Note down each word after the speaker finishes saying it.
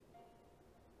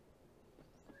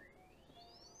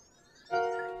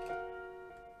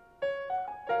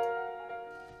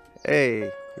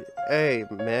Hey, hey,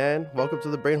 man! Welcome to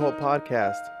the Brainhole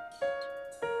Podcast.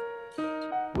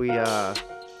 We it's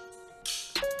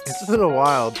been a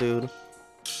while, dude.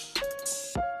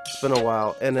 It's been a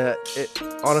while, and it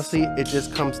honestly, it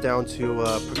just comes down to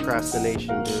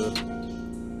procrastination, dude.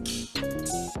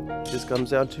 It just comes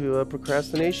down to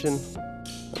procrastination.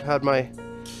 I've had my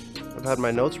I've had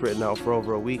my notes written out for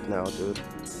over a week now, dude.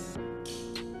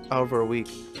 Over a week,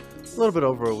 a little bit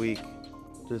over a week,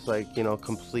 just like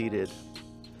completed.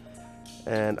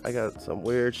 And I got some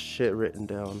weird shit written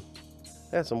down.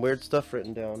 I got some weird stuff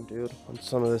written down, dude, on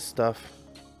some of this stuff.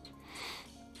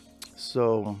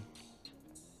 So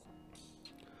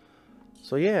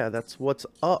yeah, that's what's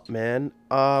up, man.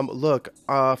 Look,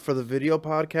 for the video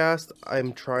podcast,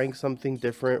 I'm trying something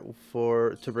different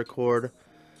to record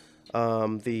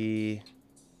the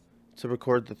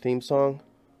theme song,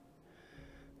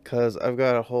 cuz I've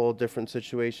got a whole different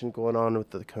situation going on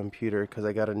with the computer cuz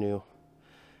I got a new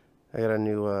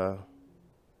audio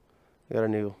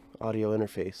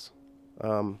interface.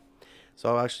 So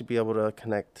I'll actually be able to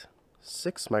connect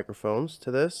 6 microphones to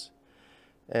this.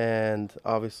 And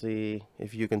obviously,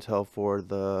 if you can tell for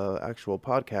the actual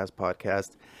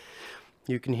podcast,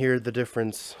 you can hear the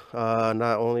difference,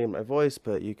 not only in my voice,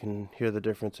 but you can hear the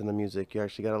difference in the music. You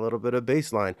actually got a little bit of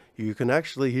bass line. You can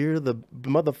actually hear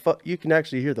you can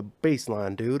actually hear the bass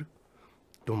line, dude.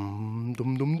 Dum,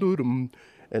 dum, dum, dum, dum.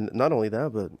 And not only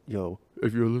that, but,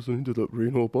 if you're listening to the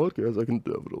Brainhole Podcast, I can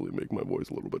definitely make my voice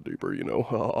a little bit deeper,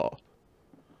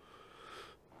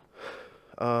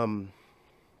 um...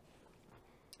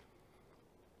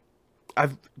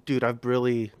 I've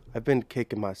been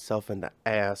kicking myself in the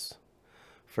ass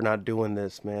for not doing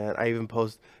this, man. I even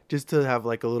post just to have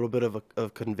like a little bit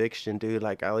of conviction, dude.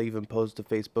 Like I'll even post to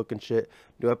Facebook and shit.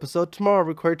 New episode tomorrow,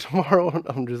 record tomorrow. And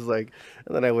I'm just like,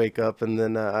 and then I wake up and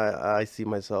then I see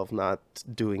myself not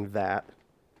doing that,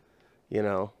 you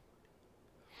know.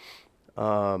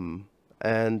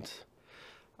 And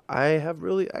I have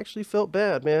really actually felt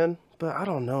bad, man. But I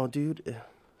don't know, dude.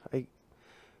 I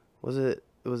was it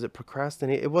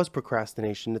procrastinate? It was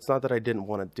procrastination. It's not that I didn't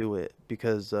want to do it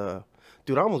because,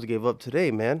 dude, I almost gave up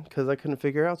today, man, because I couldn't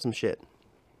figure out some shit.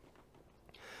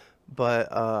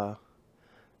 But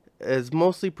it's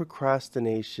mostly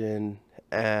procrastination,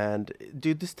 and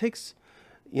dude, this takes,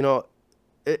 you know,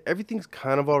 everything's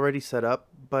kind of already set up,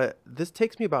 but this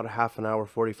takes me about a half an hour,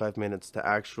 45 minutes to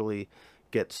actually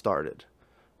get started.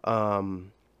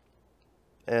 Um,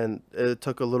 and it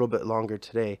took a little bit longer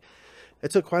today. It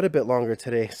took quite a bit longer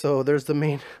today. So there's the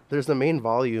main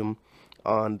volume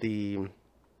on the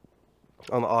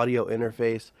audio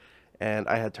interface, and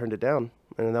I had turned it down,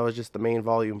 and that was just the main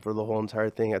volume for the whole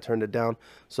entire thing. I turned it down,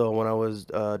 so when I was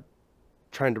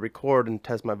trying to record and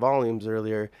test my volumes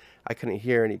earlier, I couldn't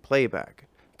hear any playback.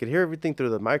 I could hear everything through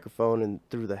the microphone and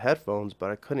through the headphones,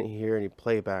 but I couldn't hear any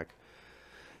playback.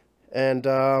 And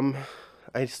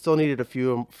I still needed a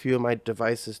few of my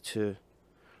devices to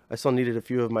I still needed a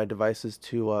few of my devices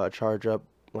to charge up,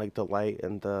 like the light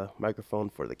and the microphone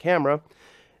for the camera.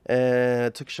 And I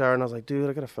took a shower and I was like, dude,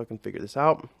 I gotta fucking figure this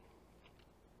out.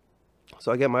 So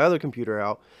I get my other computer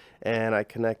out and I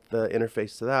connect the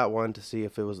interface to that one to see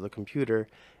if it was the computer.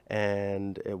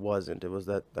 And it wasn't. It was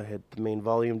that I had the main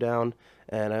volume down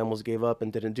and I almost gave up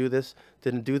and didn't do this.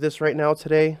 Didn't do this right now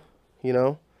today, you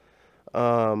know?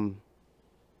 Um,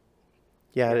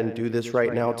 yeah, I didn't do this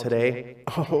right now today.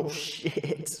 Oh,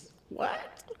 shit.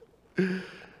 What?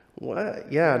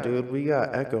 What? Yeah, dude, we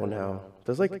got echo now.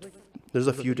 There's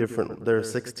a few different. There are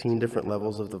 16 different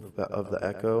levels of the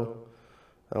echo.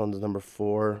 That one's number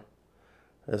 4.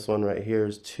 This one right here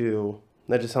is 2.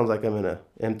 That just sounds like I'm in an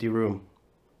empty room.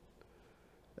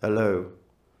 Hello,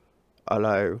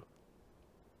 hello.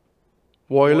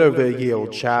 Why over here,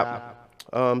 old chap?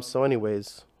 So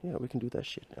anyways, yeah, we can do that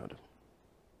shit now.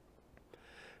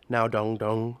 Now, dong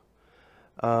dong.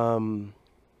 Um.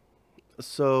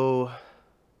 So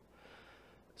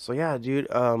yeah, dude.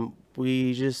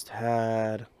 We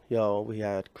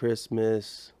had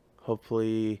Christmas.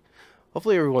 Hopefully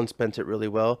everyone spent it really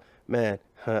well. Man,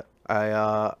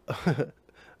 I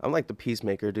I'm like the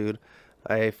peacemaker, dude.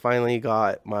 I finally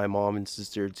got my mom and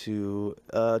sister to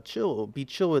be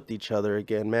chill with each other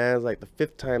again, man. It's like the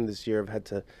 5th time this year I've had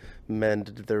to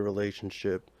mend their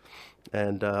relationship.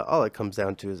 And all it comes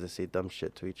down to is they say dumb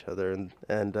shit to each other,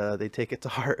 and they take it to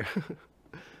heart.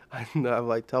 I'm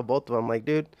like, tell both of them, like,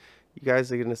 dude, you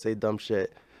guys are gonna say dumb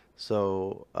shit,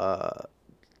 so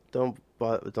don't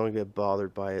get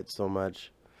bothered by it so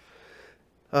much.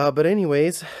 But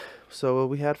anyways, so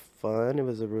we had fun. It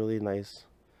was a really nice.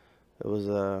 It was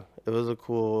a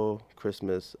cool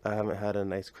Christmas. I haven't had a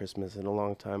nice Christmas in a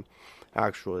long time,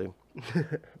 actually.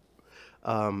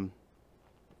 um,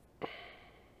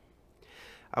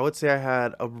 I would say I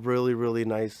had a really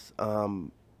nice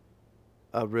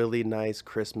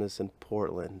Christmas in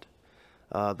Portland.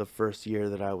 The first year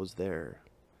that I was there.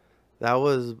 That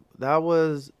was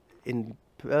in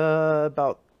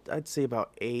about, I'd say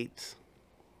about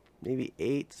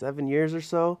maybe 7 years or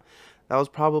so. That was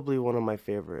probably one of my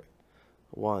favorite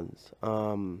ones.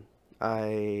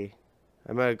 I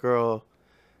I met a girl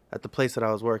at the place that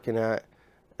I was working at,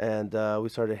 and we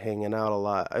started hanging out a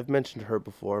lot. I've mentioned her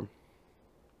before.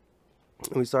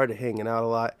 And we started hanging out a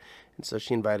lot, and so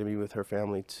she invited me with her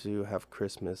family to have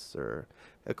Christmas or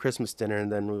a Christmas dinner,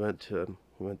 and then we went to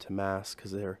mass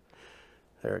because they're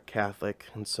Catholic,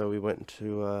 and so we went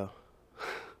to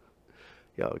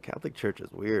yo, Catholic church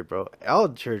is weird, bro.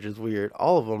 All church is weird.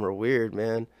 All of them are weird,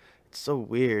 man. It's so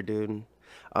weird, dude.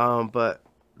 But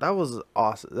that was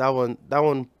awesome. That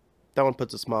one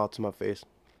puts a smile to my face.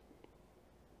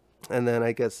 And then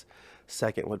I guess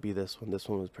second would be this one. This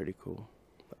one was pretty cool.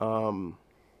 Um,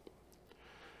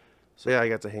 so yeah, I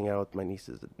got to hang out with my niece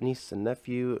and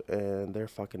nephew, and they're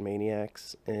fucking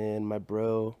maniacs. And my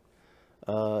bro,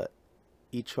 uh,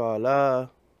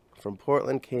 Ichala from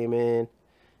Portland came in.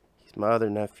 He's my other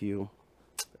nephew.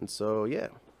 And so, yeah,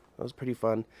 that was pretty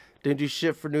fun. Didn't do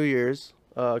shit for New Year's.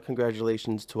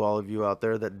 Congratulations to all of you out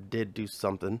there that did do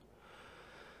something.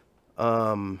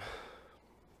 Um,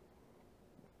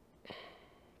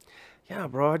 yeah,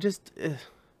 bro,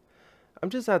 I'm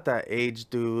just at that age,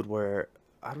 dude, where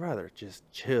I'd rather just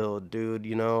chill, dude.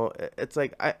 It's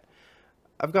like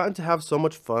I've gotten to have so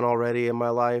much fun already in my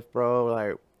life, bro.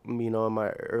 Like, in my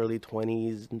early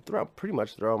 20s and throughout pretty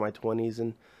much throughout my 20s,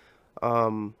 and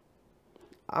um,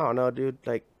 I don't know, dude.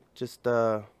 Like, just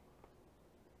I've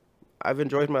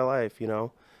enjoyed my life,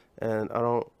 and I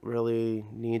don't really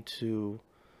need to.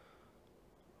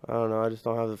 I don't know. I just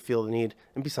don't have the feel the need.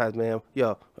 And besides, man,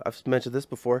 yo, I've mentioned this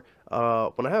before.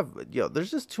 When I have, there's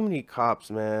just too many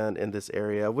cops, man, in this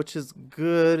area, which is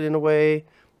good in a way,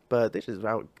 but they just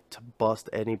out to bust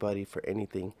anybody for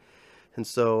anything. And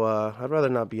so I'd rather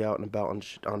not be out and about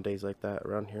on days like that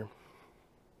around here.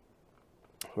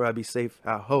 I'd rather be safe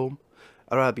at home.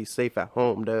 I'd rather be safe at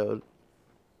home, dude.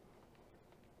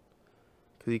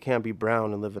 Because you can't be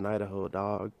brown and live in Idaho,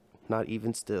 dog. Not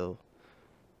even still.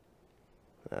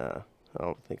 Uh, I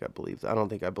don't think I believe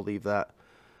that.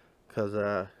 Because,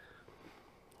 I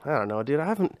don't know, dude. I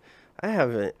haven't, I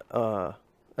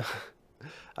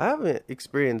haven't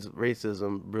experienced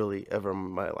racism really ever in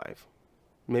my life.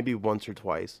 Maybe once or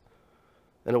twice.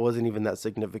 And it wasn't even that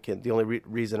significant. The only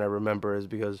reason I remember is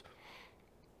because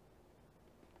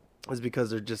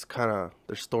they're just kind of,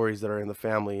 they're stories that are in the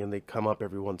family and they come up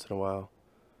every once in a while,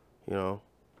 you know.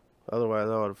 Otherwise,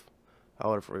 I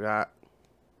would have forgot.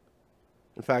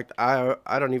 In fact, I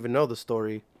don't even know the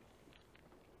story.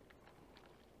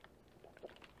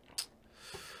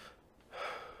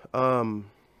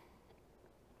 Um,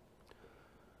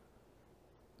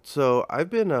 so I've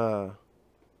been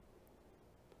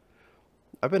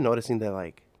noticing that,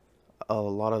 like, a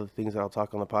lot of the things that I'll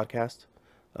talk on the podcast,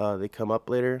 they come up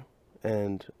later,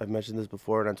 and I've mentioned this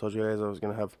before, and I told you guys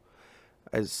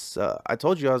I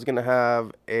told you I was gonna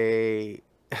have a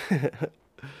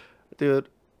dude.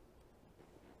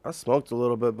 I smoked a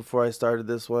little bit before I started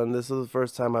this one. This is the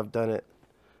first time I've done it.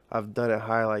 I've done it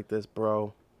high like this,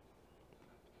 bro.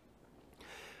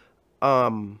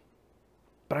 Um,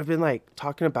 but I've been like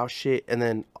talking about shit, and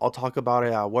then I'll talk about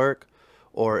it at work,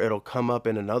 or it'll come up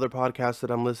in another podcast that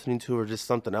I'm listening to, or just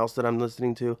something else that I'm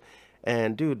listening to.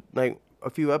 And dude, like a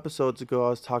few episodes ago,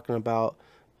 I was talking about,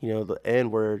 the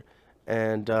N word,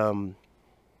 and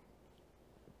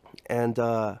and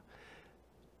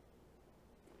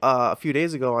a few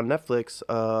days ago on Netflix,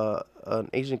 an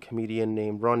Asian comedian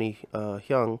named Ronnie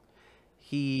Hyung,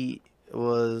 he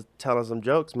was telling some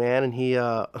jokes, man, and he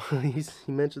he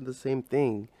mentioned the same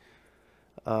thing.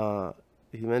 Uh,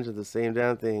 he mentioned the same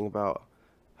damn thing about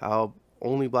how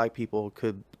only black people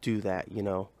could do that.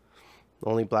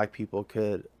 Only black people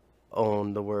could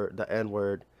own the N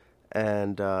word,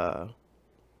 and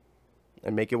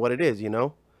and make it what it is.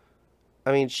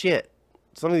 I mean, shit.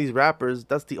 Some of these rappers,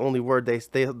 that's the only word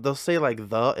they'll say, like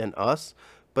the and us,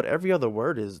 but every other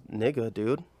word is nigga,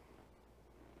 dude.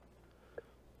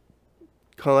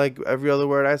 Kind of like every other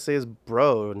word I say is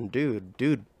bro and dude,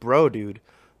 bro, dude,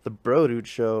 the bro, dude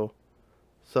show.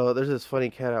 So there's this funny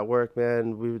cat at work,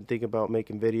 man. We've been thinking about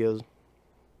making videos.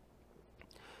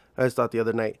 I just thought the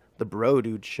other night, the bro,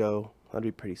 dude show. That'd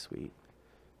be pretty sweet.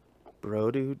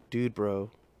 Bro, dude,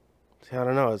 bro. See, I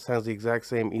don't know. It sounds the exact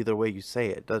same either way you say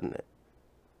it, doesn't it?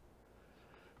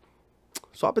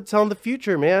 So I've been telling the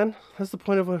future, man. That's the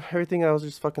point of everything I was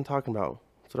just fucking talking about.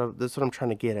 That's what I'm trying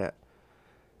to get at.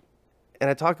 And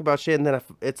I talk about shit, and then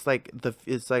it's like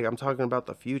I'm talking about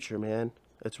the future, man.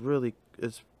 It's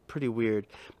pretty weird.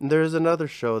 And there's another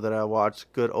show that I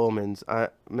watched, Good Omens. I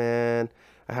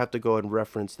have to go and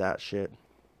reference that shit.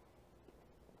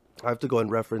 I have to go and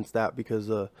reference that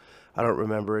because I don't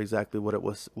remember exactly what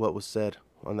was said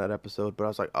on that episode, but I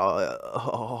was like,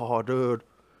 oh dude,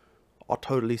 I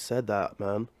totally said that,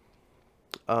 man.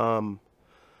 Um,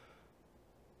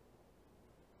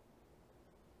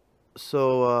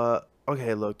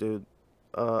 okay, look, dude.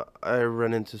 I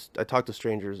talk to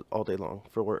strangers all day long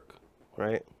for work,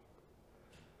 right?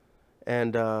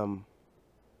 And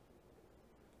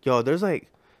yo, there's like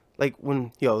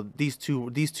when yo these two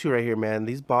right here, man,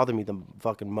 these bother me the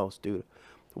fucking most, dude.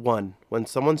 One, when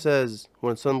someone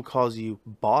calls you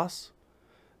boss,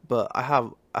 but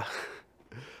I've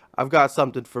got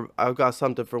something for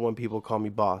when people call me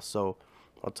boss, so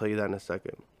I'll tell you that in a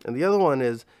second. And the other one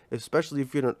is, especially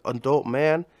if you're an adult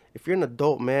man, if you're an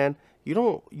adult man, you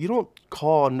don't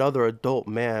call another adult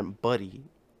man buddy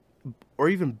or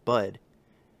even bud.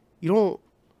 You don't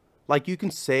like you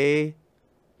can say,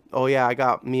 "Oh yeah, I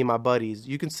got me and my buddies."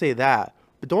 You can say that,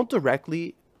 but don't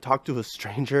directly talk to a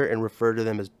stranger and refer to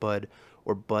them as bud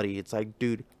or buddy. It's like,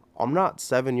 dude, I'm not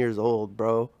 7 years old,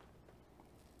 bro.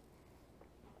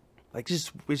 Like,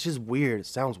 just it's just weird. It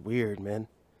sounds weird, man.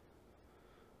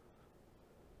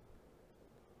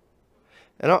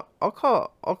 And I'll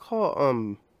call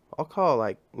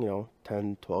like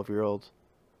 10, 12 year olds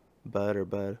bud or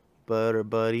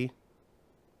buddy.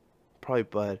 Probably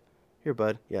bud. Here,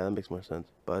 bud. Yeah, that makes more sense.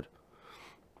 Bud.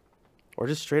 Or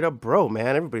just straight up bro,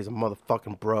 man. Everybody's a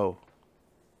motherfucking bro.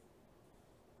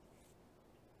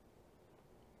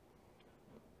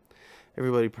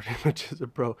 Everybody pretty much is a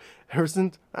bro. Ever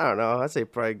since I don't know, I'd say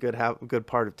probably a good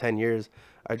part of 10 years,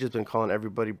 I've just been calling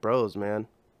everybody bros, man.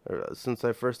 Since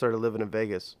I first started living in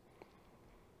Vegas.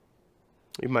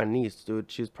 Even my niece, dude,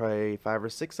 she was probably 5 or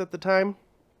 6 at the time,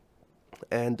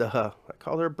 and I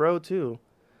called her bro too.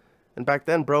 And back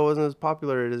then, bro wasn't as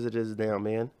popular as it is now,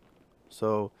 man.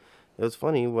 So it was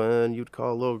funny when you'd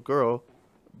call a little girl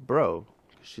bro.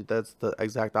 That's the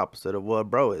exact opposite of what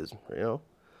bro is, you know.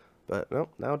 But no,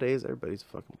 nowadays everybody's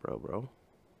fucking bro.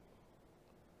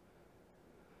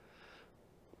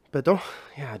 But don't,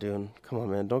 yeah, dude, come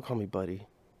on, man, don't call me buddy.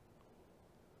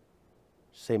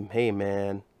 Say, hey,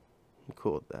 man, I'm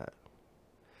cool with that.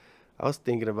 I was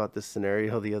thinking about this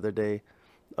scenario the other day.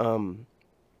 Um,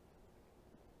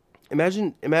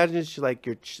 imagine it's like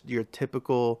your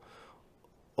typical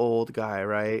old guy,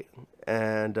 right?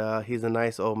 And he's a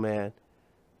nice old man.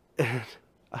 And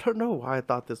I don't know why I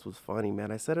thought this was funny, man.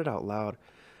 I said it out loud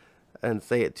and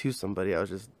say it to somebody. I was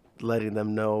just letting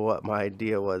them know what my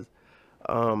idea was.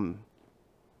 Um,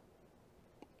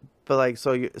 but like,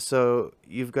 so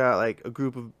you've got like a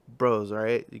group of bros,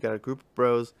 right? You got a group of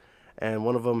bros, and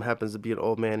one of them happens to be an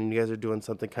old man, and you guys are doing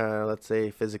something kind of, let's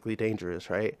say, physically dangerous,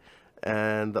 right?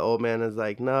 And the old man is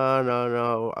like, no, no,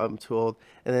 no, I'm too old.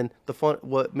 And then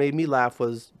what made me laugh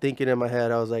was thinking in my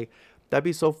head, I was like, that'd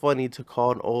be so funny to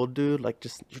call an old dude, like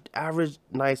just your average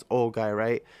nice old guy,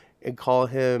 right? And call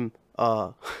him,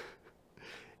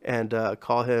 and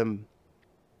call him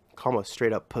a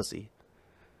straight up pussy.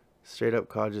 Straight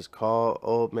up just call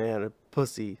old man a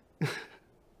pussy.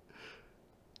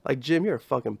 Like, Jim, you're a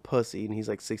fucking pussy, and he's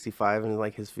like 65, and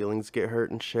like his feelings get hurt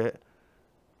and shit.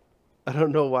 I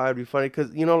don't know why it'd be funny,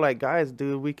 cause like guys,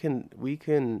 dude, we can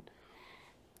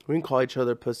call each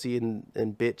other pussy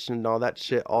and bitch and all that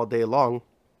shit all day long.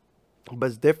 But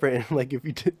it's different, like if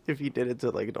you did it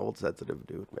to like an old sensitive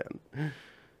dude, man,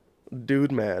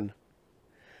 dude, man.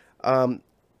 Um,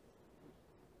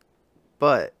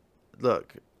 but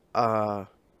look, uh,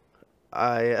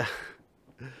 I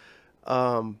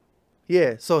Um,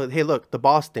 yeah. So hey, look, the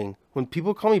boss thing. When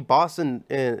people call me boss and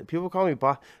people call me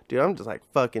boss, dude, I'm just like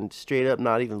fucking straight up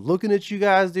not even looking at you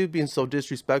guys, dude, being so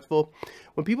disrespectful.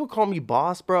 When people call me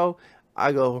boss, bro,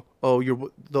 I go, oh, you're.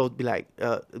 They'll be like,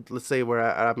 let's say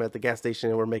I'm at the gas station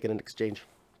and we're making an exchange,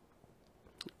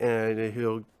 and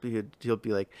he'll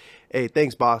be like, hey,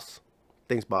 thanks, boss.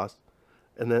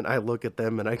 And then I look at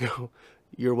them and I go,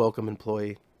 you're welcome,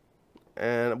 employee,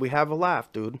 and we have a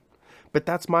laugh, dude. But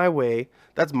that's my way.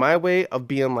 That's my way of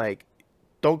being like,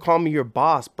 don't call me your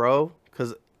boss, bro,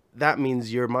 because that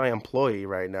means you're my employee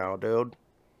right now, dude.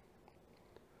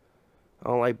 I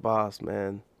don't like boss,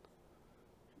 man.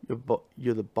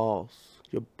 You're the boss.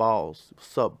 You're boss.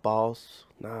 What's up, boss?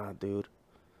 Nah, dude.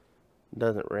 It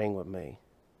doesn't ring with me.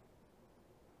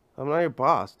 I'm not your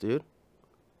boss, dude.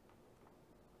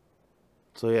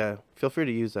 So yeah, feel free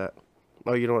to use that.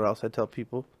 Oh, you know what else I tell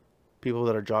people? People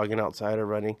that are jogging outside or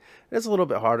running. It's a little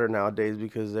bit harder nowadays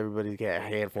because everybody's got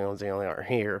headphones. They only are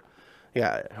here.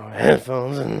 Yeah,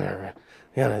 headphones in there.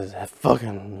 Yeah, these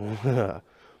fucking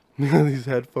these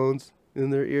headphones in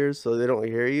their ears so they don't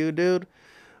hear you, dude.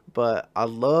 But I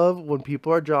love when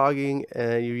people are jogging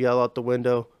and you yell out the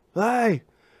window, "Hey,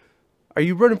 are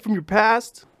you running from your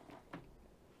past?"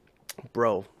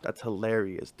 Bro, that's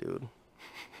hilarious, dude.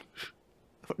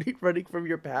 Are you running from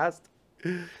your past?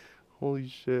 Holy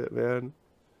shit, man.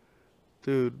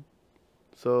 Dude,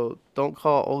 so don't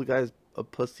call old guys a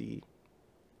pussy.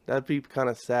 That'd be kind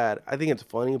of sad. I think it's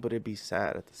funny, but it'd be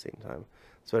sad at the same time.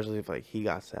 Especially if like he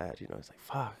got sad, you know, it's like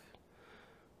fuck.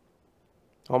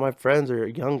 All my friends are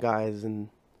young guys and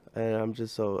I'm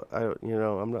just so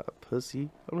I'm not a pussy.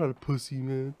 I'm not a pussy,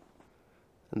 man.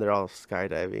 And they're all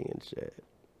skydiving and shit.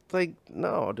 It's like,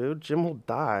 no, dude, Jim will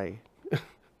die.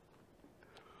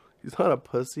 He's not a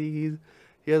pussy.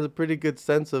 He has a pretty good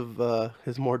sense of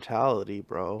his mortality,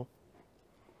 bro.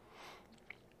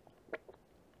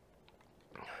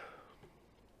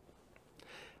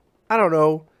 I don't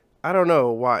know. I don't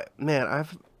know why. Man,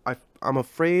 I'm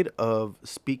afraid of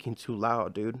speaking too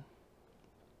loud, dude.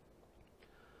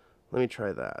 Let me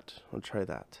try that. I'll try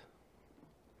that.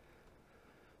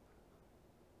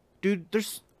 Dude,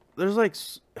 there's like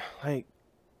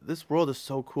this world is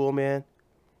so cool, man.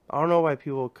 I don't know why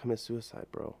people commit suicide,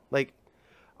 bro. Like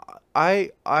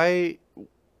I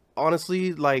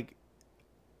honestly like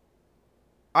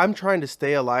I'm trying to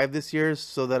stay alive this year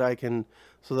so that I can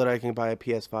buy a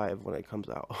PS5 when it comes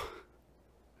out.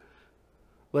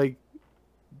 Like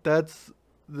that's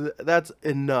that's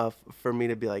enough for me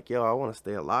to be like, yo, I want to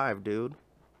stay alive, dude.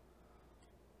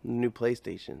 New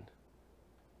PlayStation.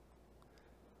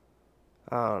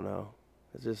 I don't know.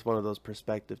 It's just one of those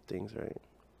perspective things, right?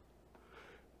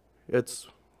 It's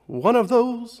one of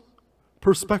those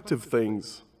perspective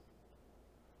things.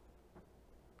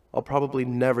 I'll probably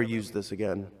never use this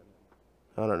again.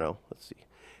 I don't know. Let's see.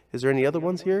 Is there any other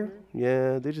ones here?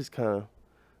 Yeah, they just kind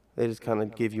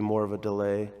of give you more of a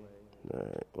delay. All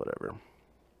right, whatever.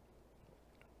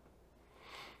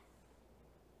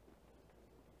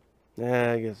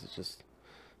 Yeah, I guess it's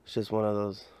just one of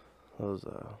those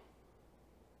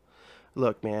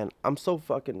look, man, I'm so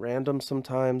fucking random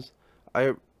sometimes.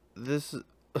 I this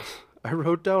I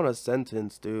wrote down a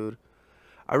sentence, dude.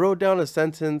 I wrote down a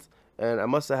sentence and I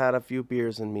must have had a few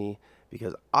beers in me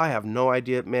because I have no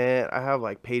idea, man. I have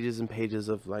like pages and pages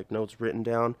of like notes written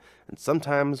down and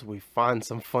sometimes we find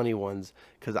some funny ones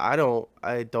cuz I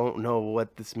don't know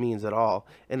what this means at all.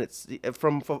 And it's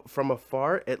from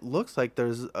afar it looks like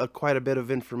there's quite a bit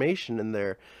of information in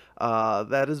there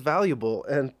that is valuable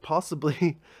and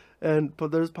possibly and but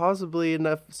there's possibly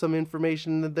enough some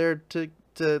information in there to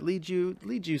lead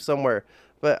you somewhere,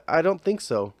 but I don't think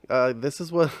so. This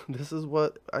is what this is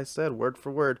what I said word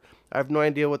for word. I have no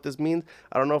idea what this means.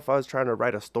 I don't know if I was trying to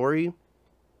write a story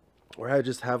or I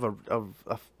just have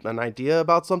an idea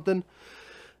about something.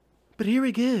 But here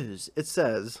it goes. It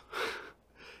says,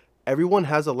 everyone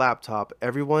has a laptop.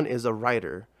 Everyone is a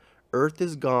writer. Earth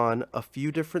is gone. A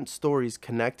few different stories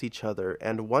connect each other,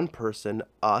 and one person,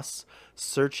 us,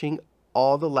 searching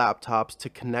all the laptops to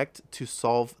connect to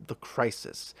solve the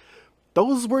crisis.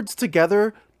 Those words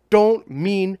together don't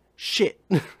mean shit.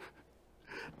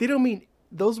 They don't mean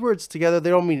those words together. They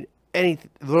don't mean anything.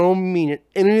 They don't mean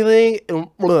anything.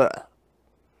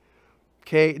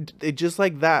 Okay, it just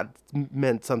like that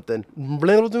meant something.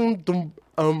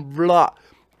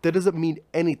 That doesn't mean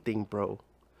anything, bro.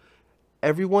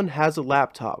 Everyone has a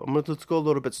laptop. Let's go a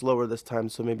little bit slower this time,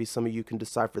 so maybe some of you can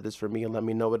decipher this for me and let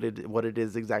me know what it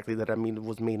is exactly that I mean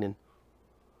was meaning.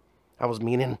 I was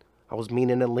meaning. I was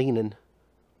meaning and leaning.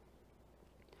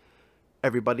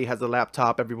 Everybody has a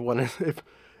laptop. Everyone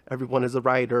is a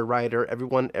writer.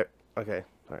 Okay,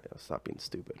 all right. I'll stop being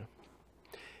stupid.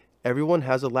 Everyone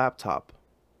has a laptop.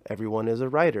 Everyone is a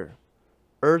writer.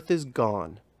 Earth is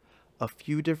gone. A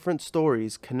few different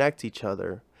stories connect each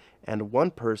other, and one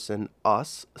person,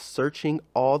 us, searching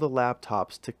all the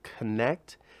laptops to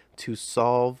connect to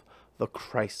solve the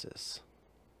crisis.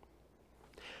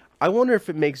 I wonder if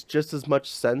it makes just as much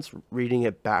sense reading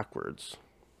it backwards.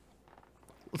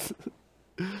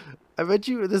 I bet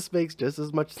you this makes just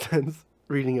as much sense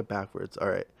reading it backwards. All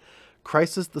right.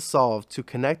 Crisis the solve to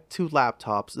connect to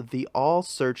laptops, the all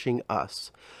searching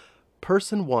us.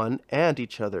 Person one and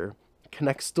each other.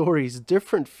 Connect stories,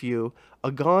 different few.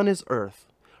 A gone is Earth.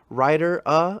 Writer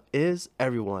is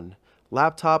everyone.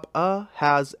 Laptop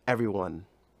has everyone.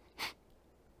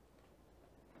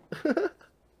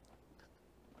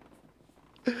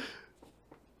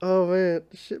 Oh man,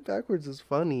 shit backwards is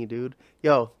funny, dude.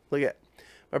 Yo, look at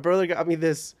my brother got me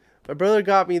this. My brother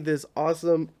got me this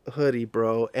awesome hoodie,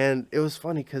 bro, and it was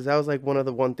funny because that was like one of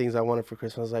the one things I wanted for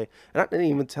Christmas. I was like, and I didn't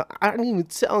even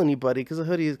tell anybody because a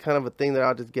hoodie is kind of a thing that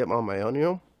I'll just get on my own, you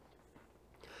know.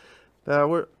 That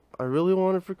I really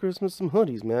wanted for Christmas some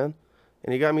hoodies, man,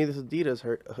 and he got me this Adidas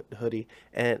hoodie,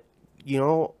 and you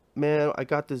know, man, I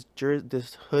got this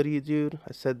hoodie, dude.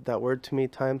 I said that word too many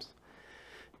times,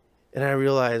 and I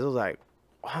realized I was like,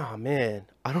 wow, man,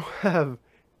 I don't have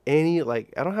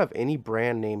any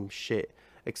brand name shit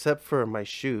except for my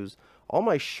shoes. All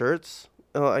my shirts,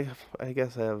 I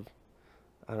guess I have,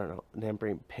 I don't know, name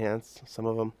brand pants, some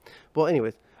of them. Well,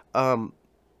 anyways, um,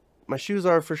 my shoes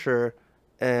are for sure,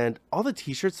 and all the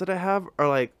T-shirts that I have are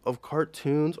like of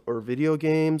cartoons or video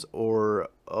games or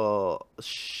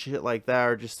shit like that,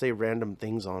 or just say random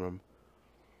things on them.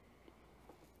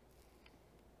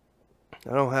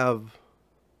 I don't have,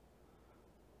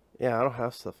 yeah, I don't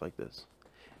have stuff like this.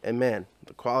 And man,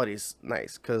 the quality's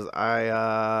nice because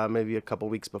I maybe a couple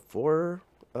weeks before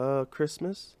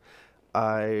Christmas,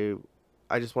 I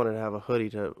I just wanted to have a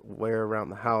hoodie to wear around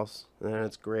the house, and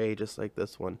it's gray just like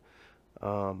this one.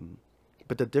 Um,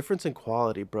 but the difference in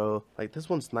quality, bro, like this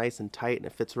one's nice and tight, and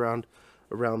it fits around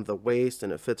the waist,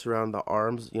 and it fits around the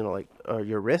arms, you know, like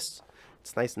your wrists.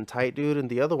 It's nice and tight, dude,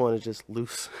 and the other one is just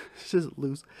loose. It's just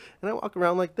loose, and I walk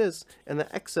around like this, and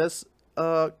the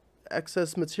uh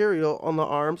excess material on the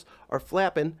arms are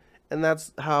flapping, and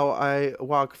that's how I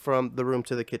walk from the room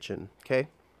to the kitchen. Okay,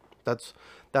 that's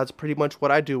that's pretty much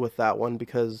what I do with that one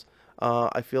because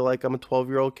I feel like I'm a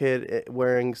 12-year-old kid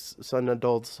wearing some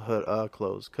adult's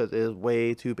clothes because it is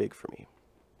way too big for me.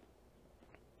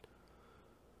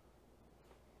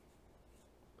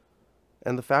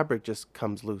 And the fabric just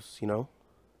comes loose, you know?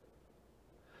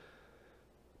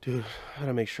 Dude, I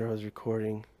gotta make sure I was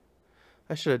recording.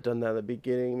 I should have done that at the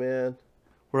beginning, man.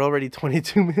 We're already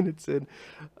 22 minutes in.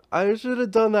 I should have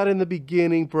done that in the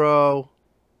beginning, bro.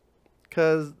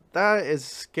 Because that is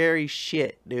scary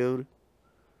shit, dude.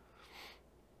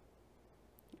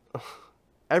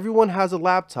 Everyone has a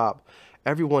laptop.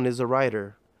 Everyone is a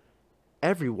writer.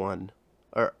 Everyone.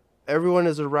 Or everyone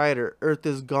is a writer. Earth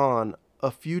is gone.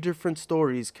 A few different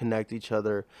stories connect each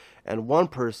other. And one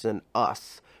person,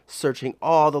 us, searching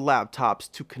all the laptops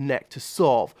to connect to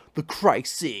solve the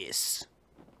crisis.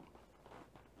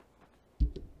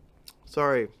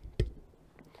 Sorry.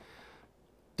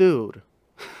 Dude.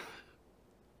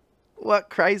 What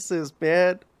crisis,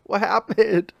 man? What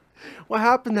happened? What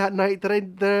happened that night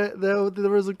that there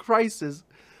was a crisis?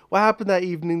 What happened that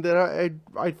evening that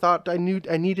I thought I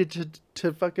needed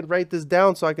to fucking write this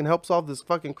down so I can help solve this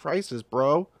fucking crisis,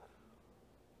 bro?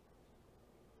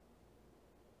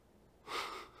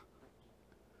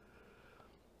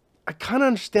 I kind of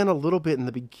understand a little bit in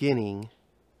the beginning.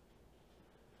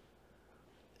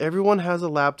 Everyone has a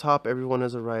laptop. Everyone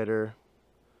is a writer.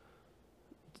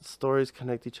 Stories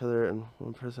connect each other, and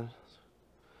one person.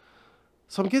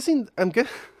 So I'm guessing I'm guess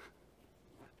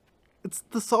it's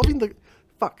the solving the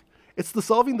fuck. It's the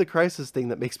solving the crisis thing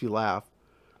that makes me laugh.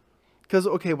 Because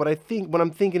okay, what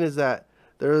I'm thinking is that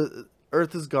there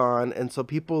Earth is gone, and so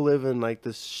people live in like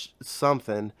this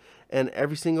something, and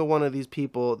every single one of these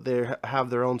people have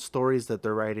their own stories that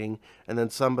they're writing, and then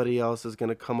somebody else is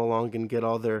gonna come along and get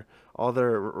all their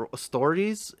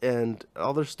stories and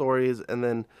all their stories, and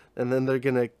then they're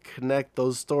gonna connect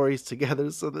those stories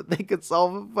together so that they could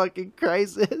solve a fucking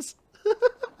crisis.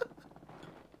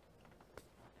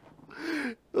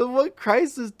 What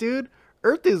crisis, dude?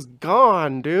 Earth is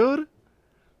gone, dude.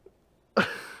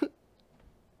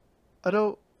 I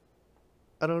don't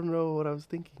I don't know what I was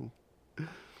thinking.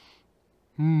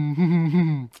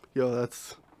 Yo,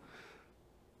 that's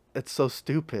it's so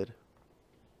stupid.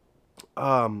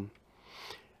 Um,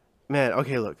 man,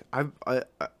 okay, look, I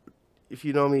if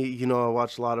you know me, you know I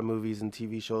watch a lot of movies and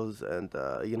TV shows, and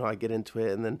you know I get into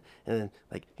it, and then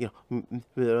like you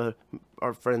know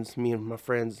our friends, me and my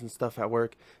friends and stuff at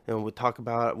work, and we'll talk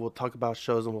about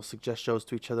shows and we'll suggest shows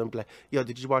to each other and be like, yo,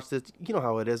 did you watch this? You know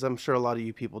how it is. I'm sure a lot of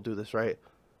you people do this, right?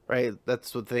 Right?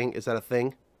 That's the thing. Is that a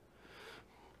thing?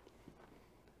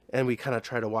 And we kind of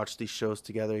try to watch these shows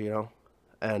together, you know,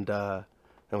 and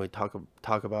we talk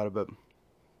about it. But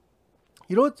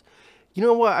you know what? You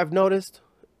know what I've noticed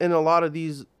in a lot of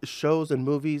these shows and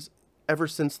movies ever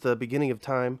since the beginning of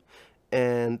time,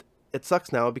 and it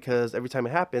sucks now because every time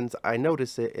it happens, I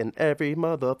notice it in every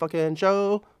motherfucking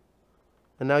show.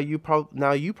 And now you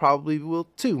probably will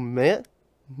too, man.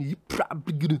 You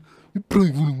probably gonna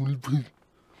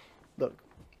look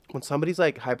when somebody's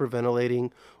like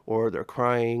hyperventilating or they're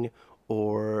crying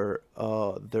or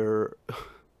they're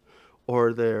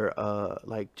or they're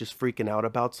like just freaking out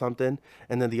about something,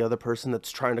 and then the other person that's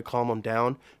trying to calm them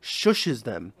down shushes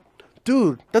them.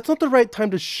 Dude, that's not the right time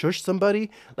to shush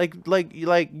somebody.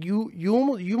 You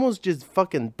almost just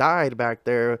fucking died back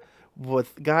there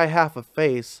with guy half a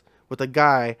face, with a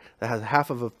guy that has half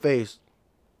of a face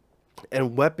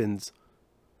and weapons.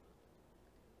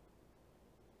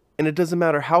 And it doesn't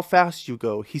matter how fast you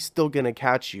go, he's still gonna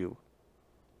catch you.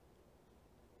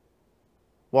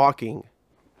 Walking.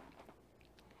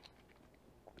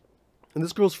 And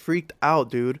this girl's freaked out,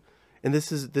 dude. And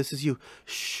this is you.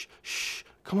 Shh, shh.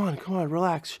 Come on,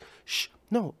 relax. Shh.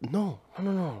 No, no,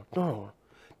 no, no, no, no.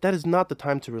 That is not the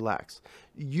time to relax.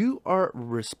 You are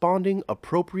responding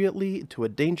appropriately to a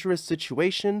dangerous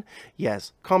situation.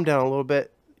 Yes, calm down a little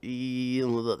bit.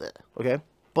 Okay?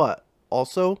 But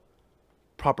also,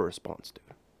 proper response, dude.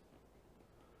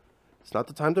 It's not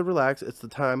the time to relax. It's the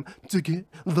time to get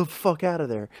the fuck out of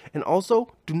there. And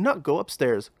also, do not go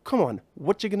upstairs. Come on.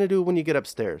 What you gonna do when you get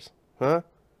upstairs? Huh?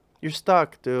 You're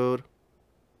stuck, dude.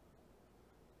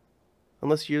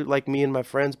 Unless you're like me and my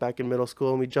friends back in middle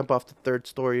school and we jump off the third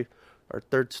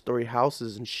story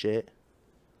houses and shit.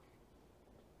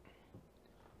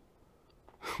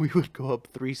 We would go up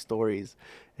 3 stories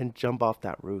and jump off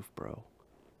that roof, bro.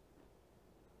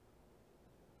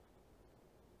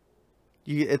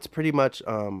 It's pretty much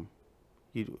once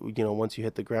you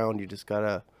hit the ground, you just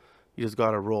gotta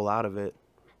roll out of it.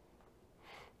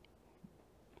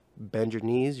 Bend your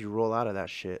knees, you roll out of that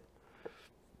shit.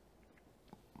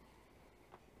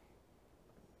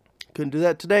 Couldn't do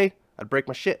that today. I'd break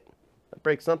my shit. I'd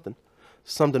break something.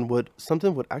 Something would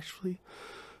actually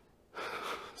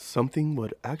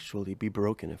be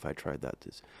broken if I tried that.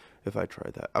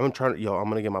 I'm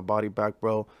gonna get my body back,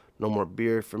 bro. No more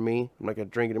beer for me. I'm not gonna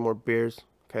drink any more beers.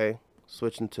 Okay,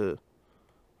 switching to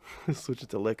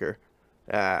liquor.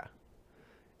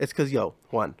 It's cause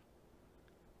one,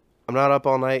 I'm not up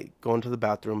all night going to the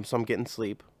bathroom, so I'm getting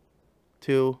sleep.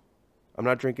 2, I'm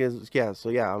not drinking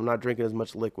I'm not drinking as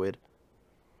much liquid.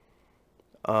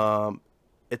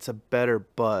 It's a better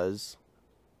buzz.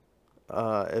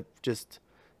 It's just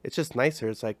nicer.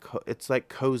 It's like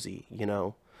cozy,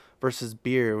 versus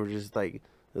beer, which is like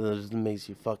it just makes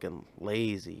you fucking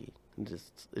lazy. It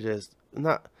just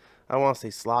not. I don't want to say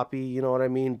sloppy, you know what I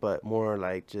mean, but more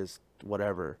like just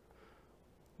whatever.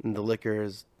 And the liquor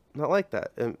is not like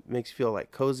that. It makes you feel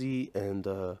like cozy and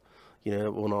when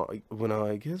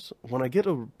I get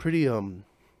a pretty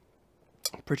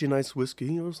nice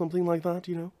whiskey or something like that,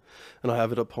 and I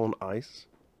have it up on ice,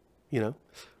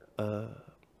 uh,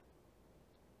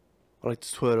 I like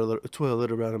to twirl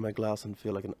it around in my glass and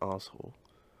feel like an asshole.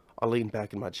 I lean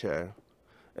back in my chair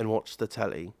and watch the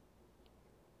telly.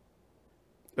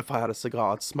 If I had a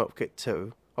cigar, I'd smoke it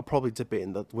too. I'll probably dip it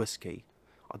in the whiskey.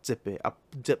 I'll dip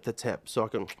the tip so I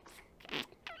can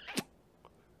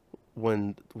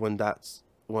when that's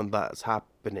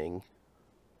happening.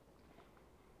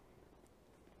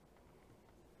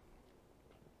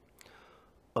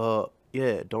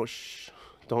 Yeah, don't shush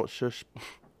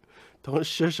don't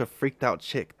shush a freaked out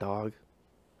chick, dog.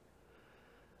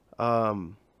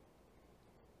 Um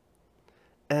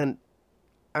and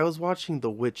I was watching The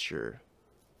Witcher.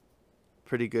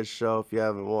 Pretty good show. If you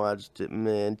haven't watched it,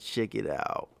 man, check it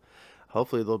out.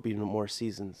 Hopefully there'll be more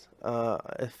seasons.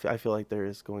 If I feel like there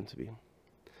is going to be.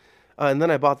 And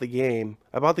then I bought the game.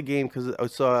 I bought the game because I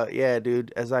saw, yeah,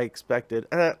 dude, as I expected.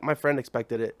 My friend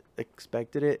expected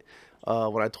it.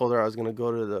 When I told her I was gonna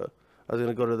go to the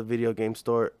video game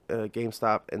store,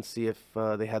 GameStop, and see if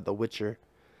they had The Witcher.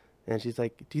 And she's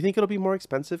like, "Do you think it'll be more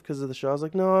expensive because of the show?" I was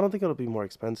like, "No, I don't think it'll be more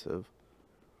expensive."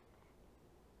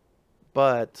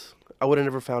 But I would have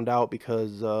never found out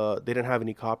because they didn't have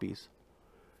any copies.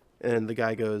 And the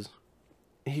guy goes,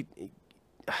 he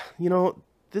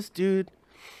this dude,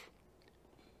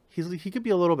 he could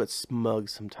be a little bit smug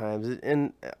sometimes,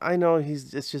 and I know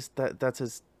it's just that's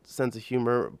his sense of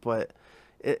humor, but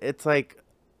it's like,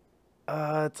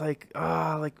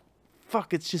 like,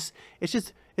 fuck, it's just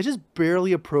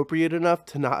barely appropriate enough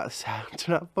to not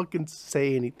to not fucking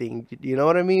say anything. You know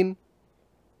what I mean?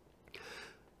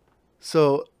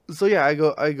 So yeah, I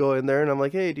go in there and I'm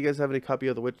like, hey, do you guys have any copies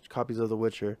of The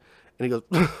Witcher? And he goes,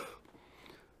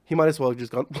 he might as well have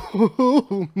just gone,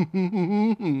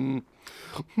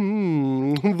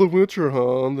 The Witcher,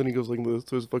 huh? And then he goes like this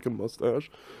to his fucking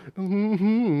mustache,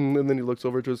 and then he looks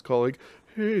over to his colleague,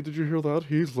 hey, did you hear that?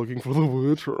 He's looking for The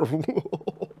Witcher.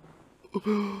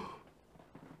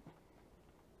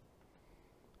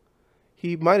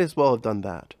 He might as well have done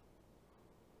that.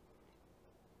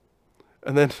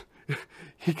 And then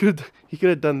he could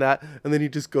have done that, and then he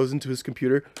just goes into his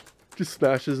computer, just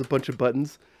smashes a bunch of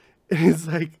buttons, And it's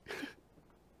like,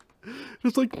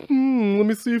 let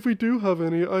me see if we do have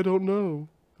any. I don't know.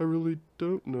 I really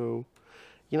don't know.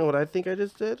 You know what I think I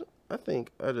just did? I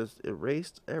think I just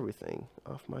erased everything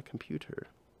off my computer.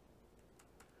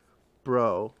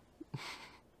 Bro.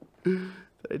 Did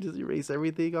I just erase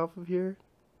everything off of here?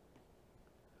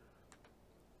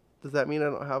 Does that mean I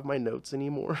don't have my notes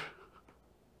anymore?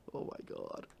 Oh my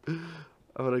god.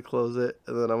 I'm gonna close it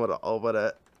and then I'm gonna open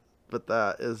it. But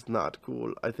that is not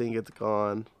cool. I think it's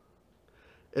gone.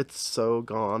 It's so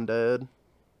gone, dude.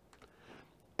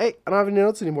 Hey, I don't have any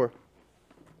notes anymore.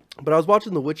 But I was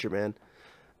watching The Witcher, man.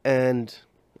 And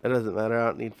it doesn't matter. I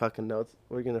don't need fucking notes.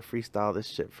 We're gonna freestyle this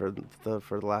shit for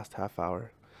the last half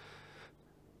hour.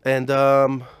 And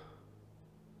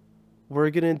we're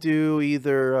gonna do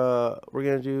either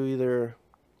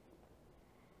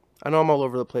I know I'm all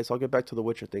over the place. I'll get back to the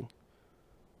Witcher thing.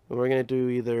 And we're gonna do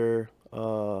either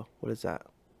what is that?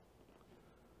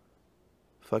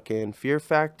 Fucking Fear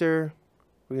Factor.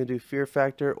 We're gonna do Fear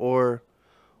Factor or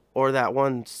that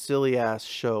one silly ass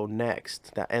show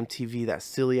Next. That MTV, that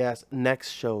silly ass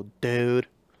Next show, dude.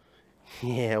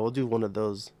 Yeah, we'll do one of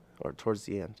those or towards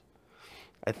the end.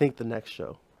 I think the next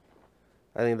show.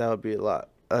 I think that would be a lot.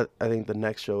 I think the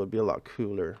next show would be a lot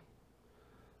cooler.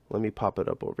 Let me pop it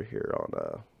up over here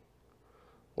on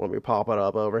Let me pop it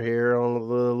up over here on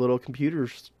the little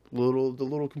computers, the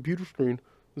little computer screen.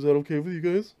 Is that okay with you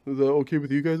guys? Is that okay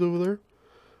with you guys over there?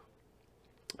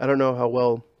 I don't know how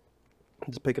well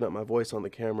it's picking up my voice on the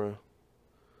camera,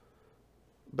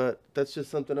 but that's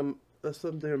just something that's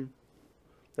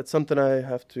something I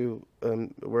have to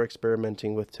we're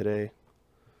experimenting with today.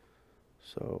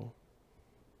 So,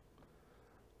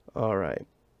 all right.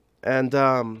 And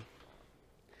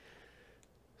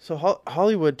so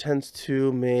Hollywood tends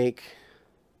to make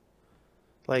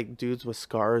like dudes with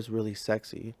scars really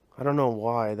sexy. I don't know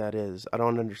why that is. I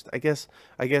don't understand. I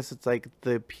guess it's like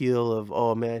the appeal of,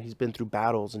 oh man, he's been through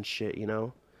battles and shit, you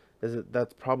know? Is it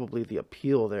That's probably the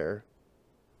appeal there.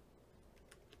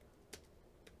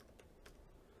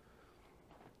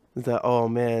 Is that, oh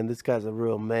man, this guy's a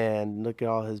real man. Look at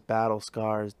all his battle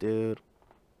scars, dude.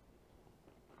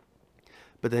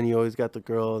 But then you always got the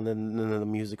girl, and then the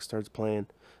music starts playing.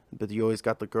 But you always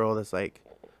got the girl that's like,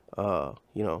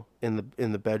 in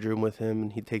the bedroom with him,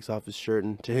 and he takes off his shirt,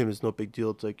 and to him it's no big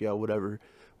deal. It's like, yeah, whatever,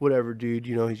 whatever, dude.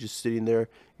 He's just sitting there.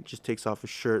 He just takes off his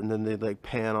shirt, and then they like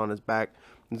pan on his back.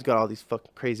 And he's got all these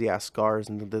fucking crazy ass scars,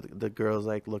 and the girl's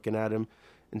like looking at him,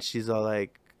 and she's all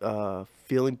like,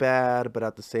 feeling bad, but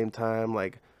at the same time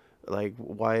like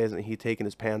why isn't he taking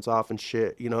his pants off and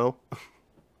shit, you know?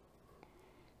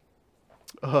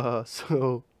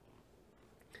 So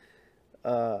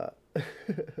uh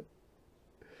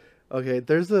okay,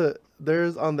 there's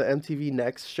on the MTV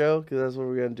Next show, because that's what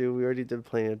we're gonna do. We already did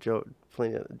plenty of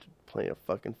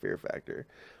fucking Fear Factor.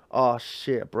 Oh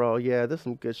shit, bro. Yeah, there's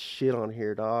some good shit on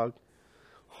here, dog.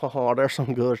 Oh, there's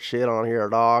some good shit on here,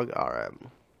 dog. All right.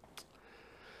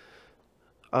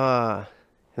 Uh,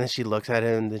 and then she looks at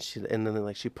him, and then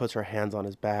like she puts her hands on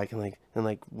his back, and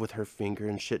like with her finger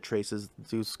and shit traces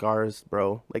through scars,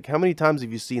 bro. Like how many times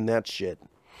have you seen that shit?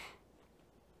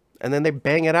 And then they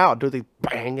bang it out, dude. They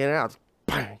bang it out.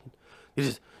 Bang. He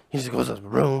just he just goes to his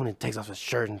room and takes off his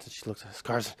shirt, and she looks at his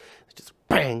scars. Just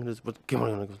bang.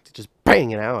 Just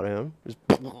bang it out, man. Just,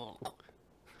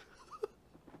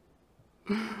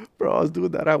 bro, I was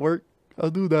doing that at work. I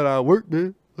was doing that at work,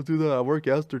 man. I was doing that at work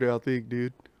yesterday, I think,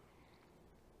 dude.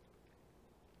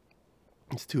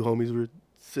 These two homies were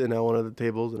sitting at one of the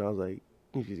tables, and I was like,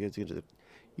 you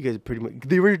guys are pretty much."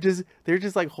 They were just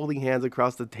like holding hands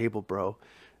across the table, bro.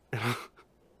 And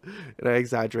I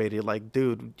exaggerated, like,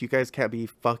 dude, you guys can't be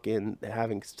fucking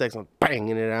having sex on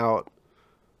banging it out.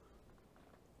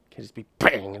 Can't just be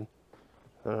banging.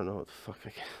 I don't know what the fuck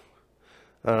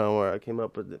I don't know where I came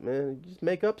up with it, man. Just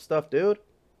make up stuff, dude.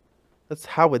 That's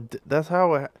how it. That's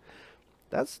how it.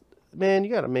 That's Man. You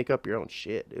gotta make up your own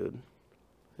shit, dude.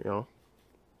 You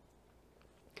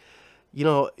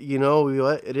know. You know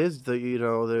what it is.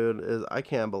 Dude, is I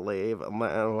can't believe. I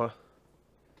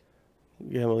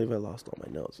can't believe I lost all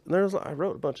my notes. And I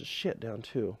wrote a bunch of shit down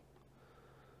too.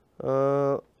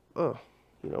 Oh,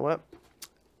 you know what?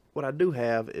 What I do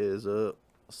have is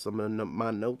some of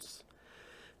my notes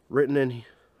written in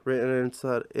written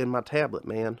inside in my tablet,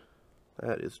 man.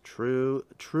 That is true,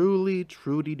 truly,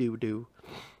 trudy doo doo.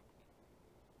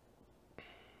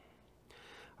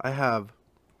 I have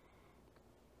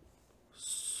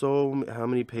how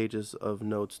many pages of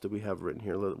notes do we have written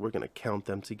here? We're gonna count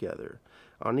them together.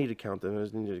 I don't need to count them. I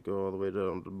just need to go all the way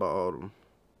down to the bottom.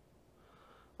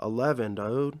 11,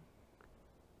 dude.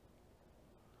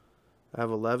 I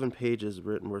have 11 pages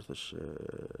written worth of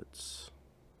shit.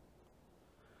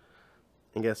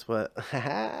 And guess what?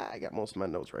 I got most of my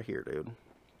notes right here, dude.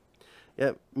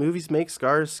 Yep, movies make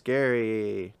scars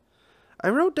scary. I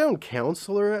wrote down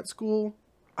counselor at school.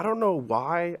 I don't know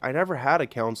why. I never had a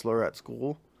counselor at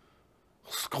school.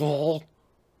 School?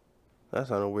 That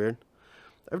sounded weird.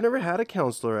 I've never had a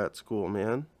counselor at school,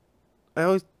 man. I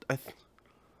always,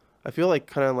 I feel like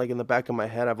kind of like in the back of my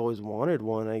head, I've always wanted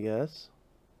one, I guess.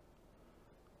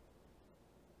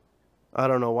 I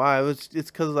don't know why.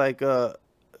 It's cause like, um,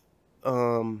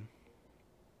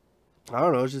 I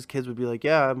don't know. It's just kids would be like,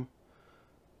 yeah,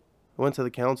 I went to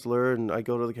the counselor and I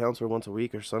go to the counselor once a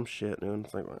week or some shit. And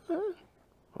it's like, what?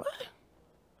 What?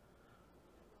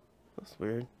 That's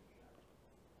weird.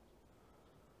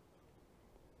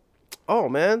 Oh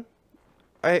man,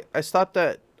 I stopped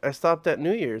at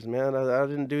New Year's, man. I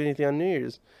didn't do anything on New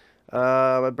Year's.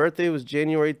 My birthday was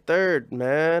January 3rd,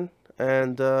 man,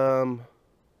 and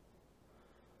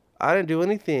I didn't do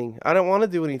anything. I didn't want to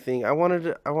do anything. I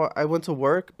went to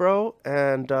work, bro,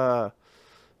 and I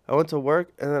went to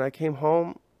work, and then I came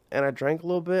home and I drank a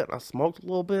little bit, and I smoked a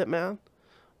little bit, man,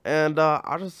 and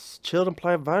I just chilled and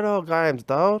played video games,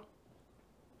 dog.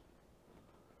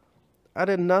 I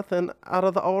did nothing out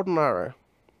of the ordinary.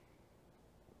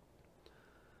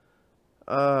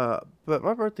 But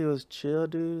my birthday was chill,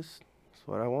 dude. That's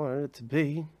what I wanted it to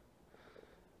be.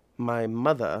 My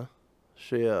mother,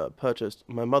 she purchased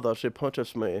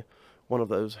me one of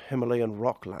those Himalayan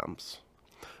rock lamps.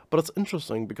 But it's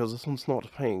interesting because this one's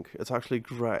not pink, it's actually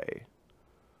grey.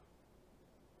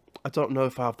 I don't know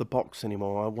if I have the box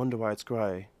anymore. I wonder why it's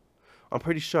grey. I'm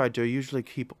pretty sure I do. I usually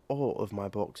keep all of my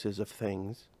boxes of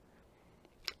things.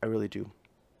 I really do.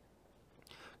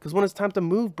 Because when it's time to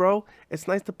move, bro, it's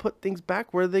nice to put things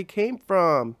back where they came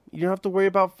from. You don't have to worry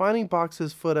about finding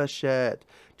boxes for the shit.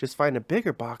 Just find a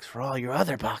bigger box for all your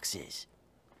other boxes.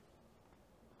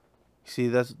 See,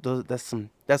 that's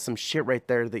some shit right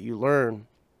there that you learn.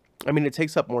 I mean, it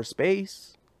takes up more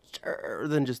space, sure,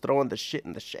 than just throwing the shit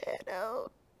in the shadow.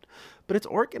 But it's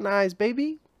organized,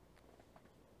 baby.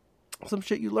 Some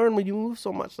shit you learn when you move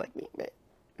so much like me, man.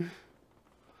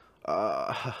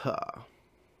 Uh,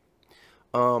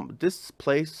 this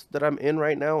place that I'm in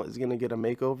right now is gonna get a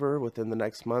makeover within the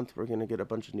next month. We're gonna get a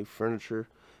bunch of new furniture,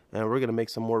 and we're gonna make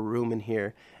some more room in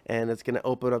here, and it's gonna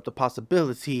open up the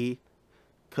possibility,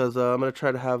 cause I'm gonna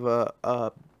try to have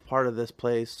a part of this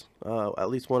place, at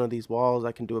least one of these walls,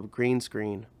 I can do a green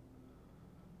screen,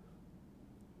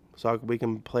 so we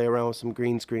can play around with some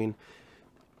green screen.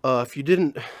 If you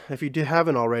didn't, if you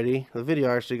haven't already, the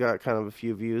video actually got kind of a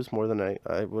few views, more than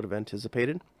I would have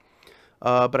anticipated.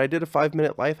 But I did a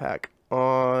 5-minute life hack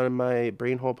on my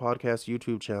Brainhole Podcast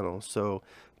YouTube channel. So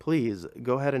please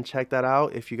go ahead and check that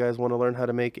out if you guys want to learn how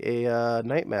to make a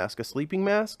night mask, a sleeping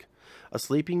mask. A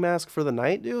sleeping mask for the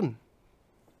night, dude.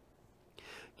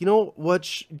 You know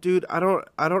what, dude? I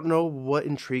don't know what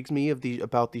intrigues me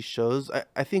about these shows.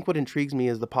 I think what intrigues me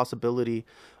is the possibility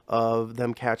of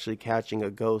them actually catching a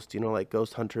ghost. You know, like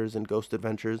Ghost Hunters and Ghost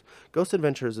Adventures. Ghost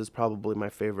Adventures is probably my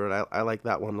favorite. I like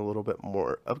that one a little bit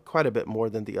more, quite a bit more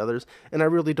than the others, and I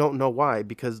really don't know why,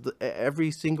 because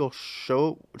every single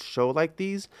show like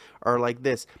these are like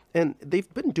this, and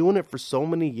they've been doing it for so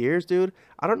many years, dude.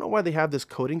 I don't know why they have this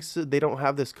coding. They don't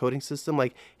have this coding system.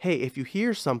 Like, hey, if you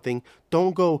hear something,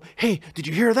 don't go, hey, did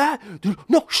you hear that? Dude,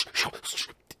 no, shh, shh, shh.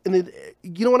 And then,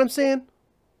 you know what I'm saying?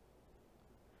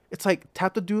 It's like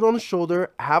tap the dude on the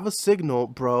shoulder, have a signal,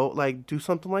 bro. Like, do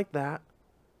something like that,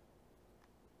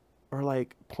 or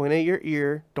like point at your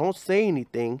ear. Don't say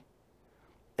anything,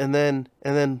 and then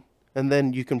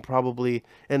you can probably,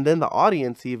 and then the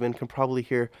audience even can probably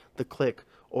hear the click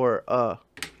or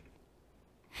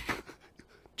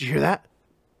Did you hear that?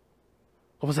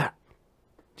 What was that?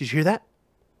 Did you hear that?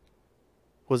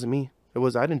 Wasn't me. It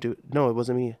was, I didn't do it. No, it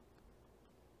wasn't me.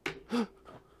 Did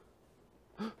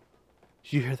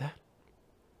you hear that?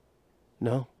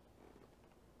 No.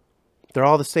 They're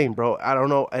all the same, bro. I don't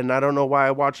know, and I don't know why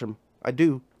I watch them. I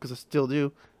do, because I still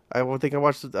do. I think I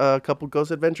watched a couple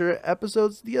Ghost Adventure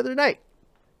episodes the other night.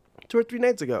 2 or 3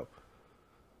 nights ago.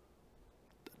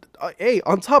 Hey,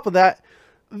 on top of that,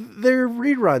 they're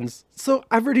reruns, so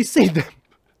I've already seen them.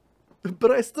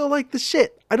 But I still like the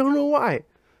shit. I don't know why.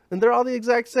 And they're all the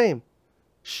exact same.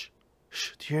 Shh.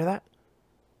 Shh. Do you hear that?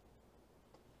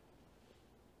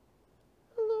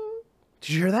 Hello? Did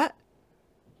you hear that?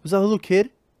 Was that a little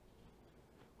kid?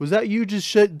 Was that you just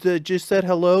said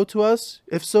hello to us?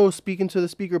 If so, speak into the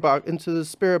speaker box, into the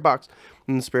spirit box.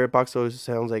 And the spirit box always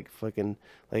sounds like fucking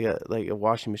like a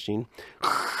washing machine.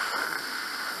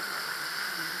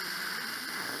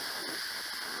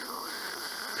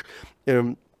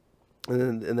 Um,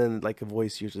 and then like a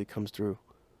voice usually comes through.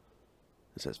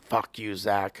 It says, "Fuck you,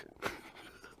 Zach."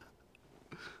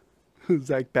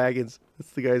 Zach Baggins.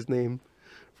 That's the guy's name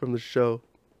from the show.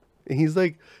 And he's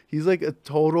like a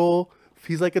total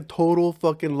he's like a total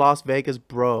fucking Las Vegas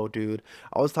bro, dude.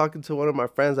 I was talking to one of my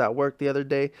friends at work the other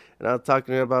day, and I was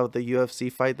talking about the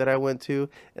UFC fight that I went to,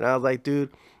 and I was like,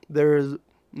 dude, there's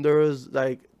there's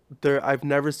like there I've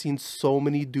never seen so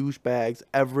many douchebags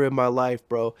ever in my life,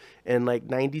 bro. And like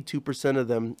 92% of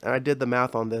them, and I did the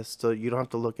math on this, so you don't have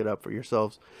to look it up for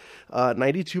yourselves.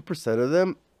 92% of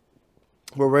them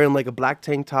were wearing like a black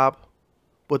tank top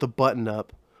with a button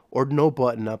up or no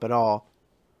button up at all,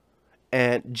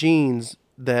 and jeans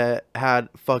that had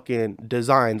fucking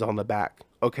designs on the back.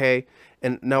 Okay.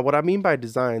 And now what I mean by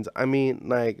designs, I mean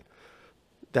like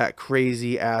that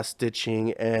crazy ass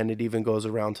stitching, and it even goes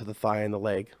around to the thigh and the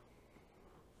leg.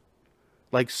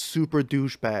 Like super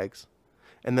douchebags.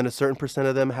 And then a certain percent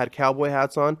of them had cowboy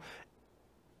hats on,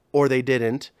 or they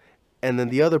didn't. And then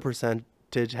the other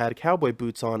percentage had cowboy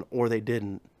boots on, or they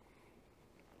didn't.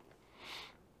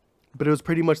 But it was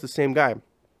pretty much the same guy.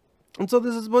 And so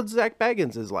this is what Zach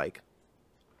Baggins is like.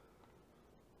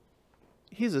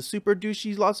 He's a super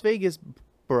douchey Las Vegas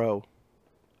bro.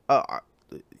 Uh,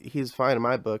 he's fine in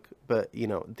my book, but you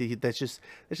know, that's just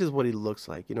what he looks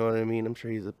like. You know what I mean? I'm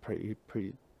sure he's a pretty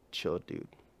chill dude.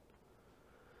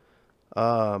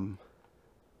 Um,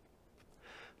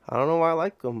 I don't know why I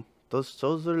like him. Those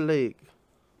shows are like,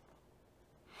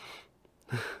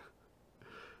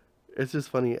 it's just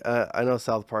funny. I know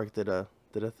South Park did a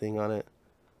thing on it,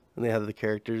 and they had the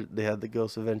characters. They had the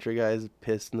Ghost Adventure guys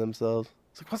pissing themselves.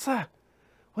 It's like, what's that?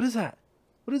 What is that?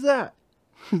 What is that?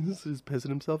 He's pissing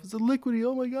himself. It's a liquidy.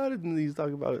 Oh my god! And he's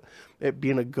talking about it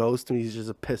being a ghost, and he's just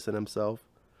pissing himself.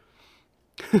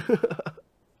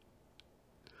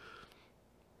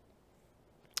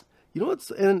 You know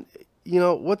what's and you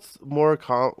know what's more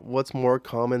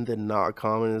common than not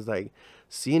common is like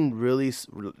seeing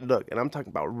look, and I'm talking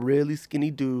about really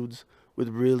skinny dudes with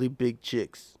really big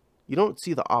chicks. You don't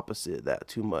see the opposite of that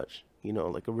too much. You know,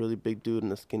 like a really big dude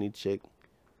and a skinny chick.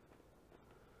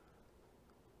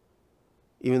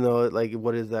 Even though like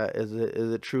what is that? Is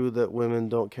it true that women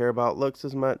don't care about looks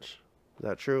as much? Is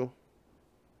that true?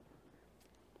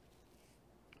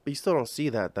 But you still don't see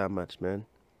that much, man.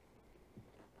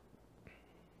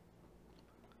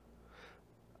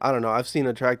 I don't know. I've seen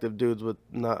attractive dudes with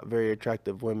not very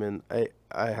attractive women.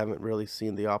 I haven't really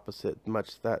seen the opposite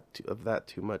of that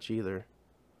too much either.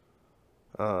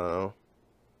 I don't know.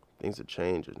 Things are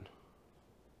changing.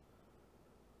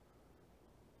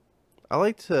 I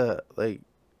like to like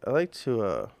I like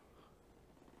to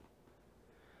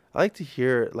I like to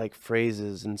hear like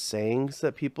phrases and sayings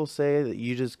that people say that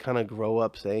you just kind of grow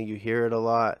up saying. You hear it a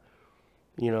lot,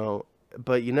 you know,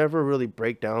 but you never really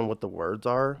break down what the words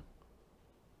are.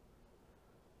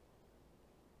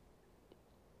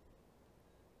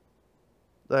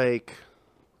 Like,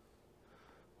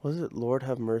 was it Lord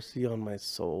have mercy on my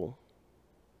soul?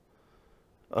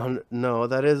 No,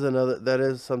 that is another. That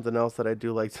is something else that I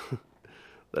do like.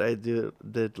 That I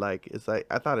did like. It's like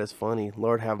I thought it's funny.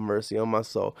 Lord have mercy on my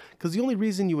soul. Because the only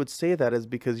reason you would say that is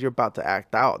because you're about to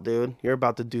act out, dude. You're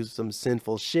about to do some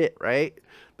sinful shit, right?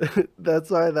 That's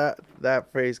why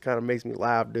that phrase kind of makes me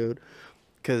laugh, dude.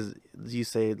 Because you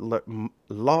say,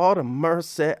 "Lord have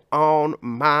mercy on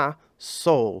my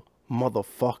soul,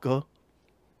 motherfucker."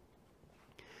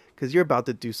 Because you're about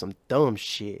to do some dumb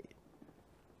shit.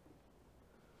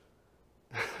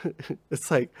 It's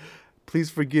like, please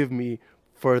forgive me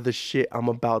for the shit I'm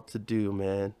about to do,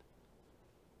 man.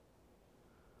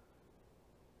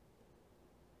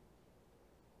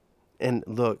 And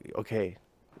look, okay,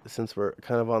 since we're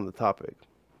kind of on the topic,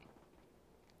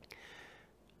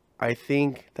 I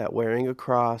think that wearing a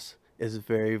cross is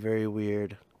very, very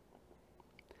weird.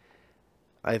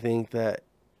 I think that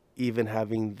even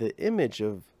having the image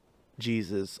of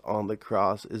Jesus on the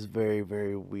cross is very,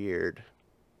 very weird.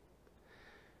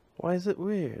 Why is it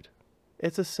weird?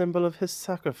 It's a symbol of his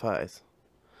sacrifice.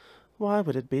 Why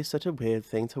would it be such a weird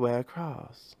thing to wear a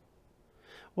cross?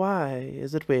 Why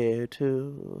is it weird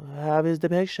to have his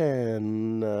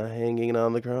depiction hanging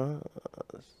on the cross?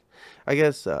 I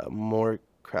guess more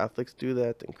Catholics do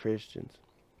that than Christians.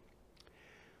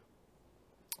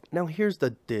 Now, here's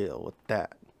the deal with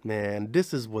that, man.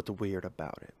 This is what's weird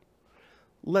about it.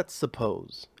 Let's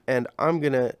suppose, and I'm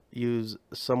gonna use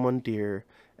someone dear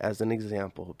as an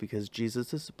example because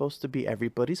Jesus is supposed to be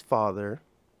everybody's father,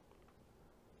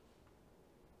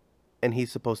 and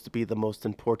he's supposed to be the most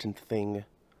important thing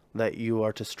that you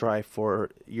are to strive for.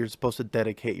 You're supposed to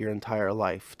dedicate your entire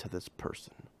life to this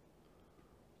person.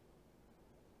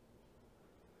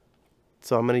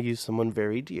 So I'm going to use someone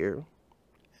very dear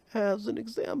as an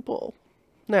example.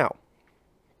 Now,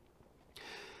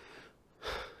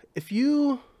 if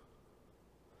you,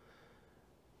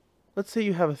 let's say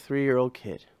you have a 3-year-old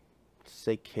kid,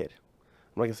 say kid.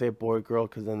 I'm not going to say a boy or girl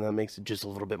because then that makes it just a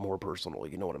little bit more personal.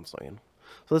 You know what I'm saying?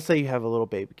 So let's say you have a little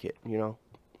baby kid,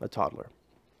 a toddler.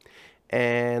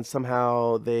 And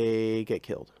somehow they get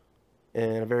killed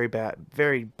in a very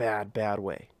bad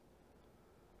way.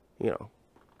 You know,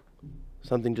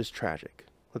 something just tragic.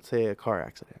 Let's say a car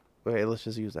accident. Okay, let's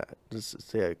just use that. Just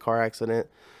say a car accident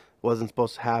wasn't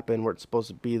supposed to happen, weren't supposed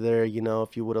to be there.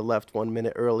 If you would have left 1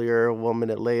 minute earlier, 1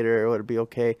 minute later, it would be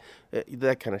okay.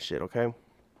 That kind of shit, okay?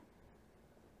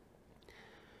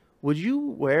 Would you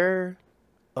wear,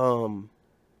 um,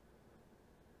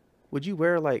 would you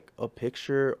wear like a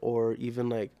picture or even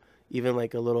like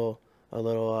a little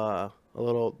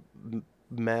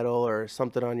medal or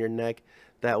something on your neck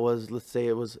that was, let's say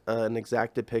it was an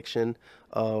exact depiction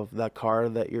of that car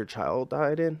that your child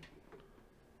died in?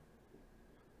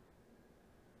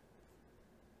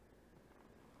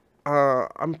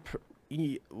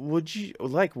 Would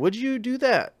you do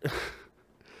that?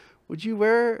 Would you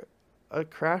wear a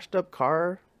crashed up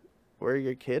car where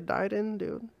your kid died in,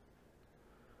 dude?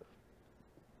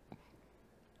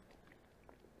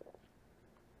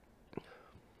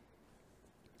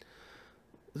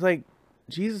 It's like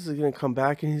Jesus is gonna come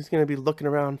back and he's gonna be looking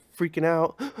around, freaking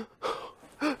out.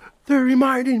 They're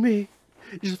reminding me.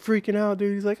 He's just freaking out,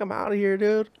 dude. He's like, I'm out of here,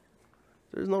 dude.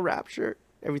 There's no rapture.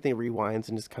 Everything rewinds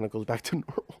and just kind of goes back to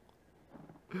normal.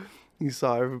 You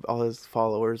saw all his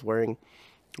followers wearing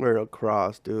a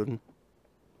cross, dude.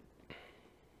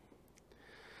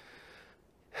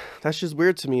 That's just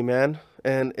weird to me, man.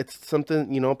 And it's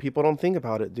something, people don't think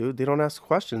about it, dude. They don't ask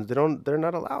questions. They're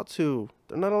not allowed to.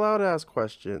 They're not allowed to ask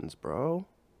questions, bro.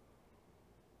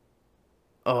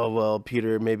 Oh, well,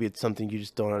 Peter, maybe it's something you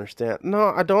just don't understand. No,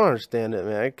 I don't understand it,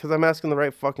 man, cuz I'm asking the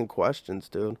right fucking questions,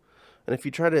 dude. And if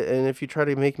you try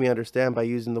to make me understand by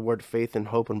using the word faith and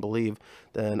hope and believe,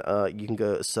 then you can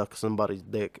go suck somebody's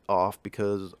dick off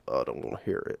because I don't want to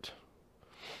hear it.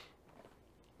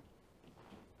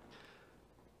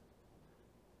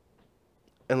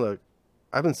 And look,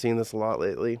 I've been seeing this a lot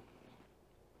lately,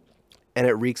 and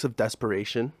it reeks of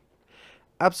desperation.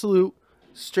 Absolute,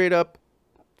 straight up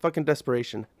fucking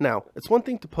desperation. Now, it's one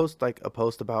thing to post like a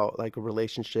post about like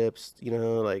relationships,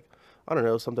 like I don't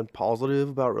know, something positive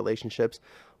about relationships,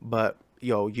 but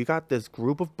yo, you got this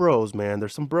group of bros, man.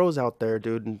 There's some bros out there,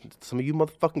 dude, and some of you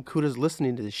motherfucking kudas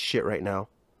listening to this shit right now.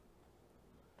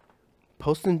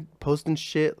 Posting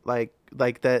shit like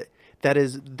that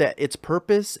its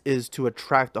purpose is to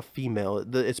attract a female.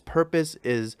 Its purpose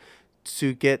is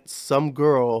to get some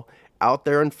girl out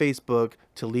there on Facebook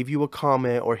to leave you a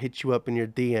comment or hit you up in your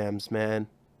DMs, man.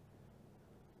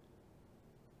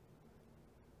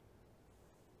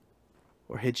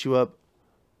 Or hit you up.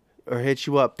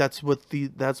 That's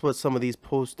what some of these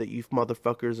posts that you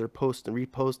motherfuckers are posting,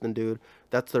 reposting, dude.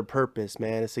 That's their purpose,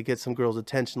 man. Is to get some girl's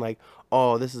attention, like,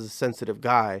 oh, this is a sensitive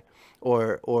guy,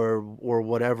 or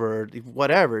whatever,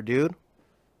 dude.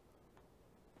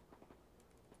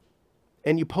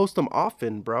 And you post them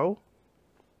often, bro.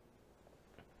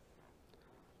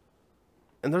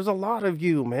 And there's a lot of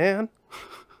you, man.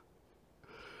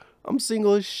 I'm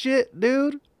single as shit,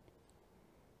 dude.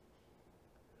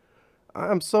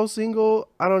 I'm so single.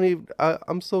 I don't even.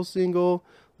 I'm so single.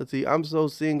 Let's see. I'm so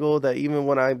single that even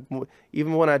when I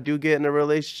do get in a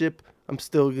relationship, I'm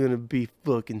still gonna be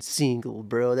fucking single,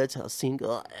 bro. That's how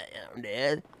single I am,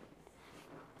 man.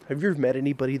 Have you ever met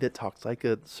anybody that talks like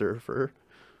a surfer?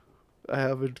 I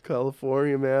have in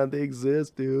California, man. They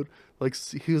exist, dude. Like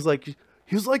he was like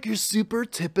your super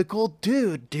typical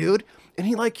dude. And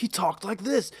he talked like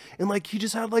this, and like he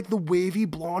just had like the wavy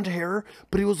blonde hair,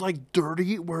 but it was like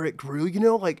dirty where it grew,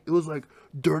 like it was like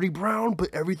dirty brown,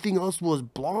 but everything else was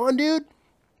blonde, dude.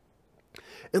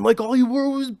 And like all he wore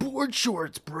was board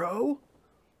shorts, bro.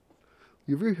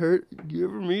 You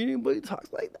ever meet anybody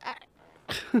talks like that?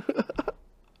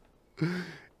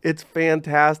 It's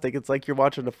fantastic. It's like you're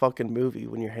watching a fucking movie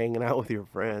when you're hanging out with your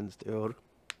friends, dude.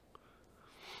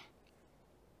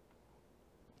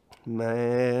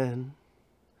 Man,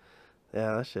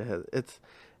 yeah, that shit has it.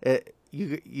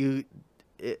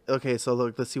 Okay. So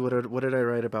look, let's see what did I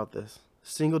write about this.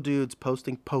 Single dudes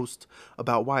posting posts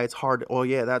about why it's hard. Oh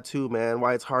yeah, that too, man.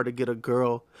 Why it's hard to get a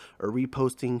girl, or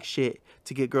reposting shit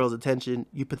to get girls' attention.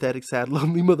 You pathetic, sad,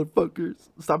 lonely motherfuckers.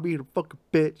 Stop being a fucking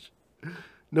bitch.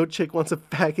 No chick wants a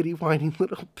faggoty, whining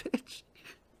little bitch.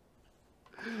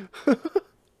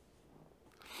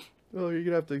 Oh, you're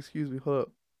gonna have to excuse me. Hold up.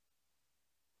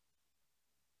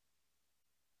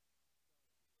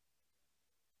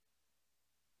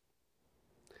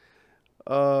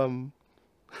 Um,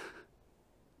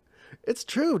 it's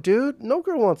true, dude. No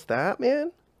girl wants that,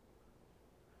 man.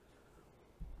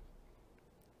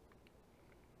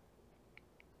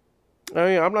 I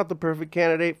mean, I'm not the perfect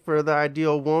candidate for the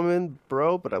ideal woman,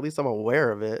 bro, but at least I'm aware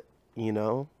of it, you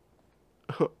know?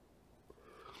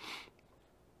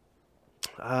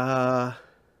 Uh,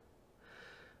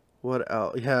 what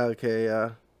else? Yeah, okay,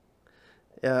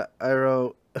 yeah, I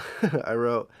wrote, I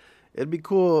wrote, it'd be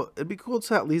cool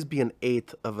to at least be an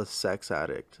eighth of a sex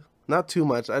addict. Not too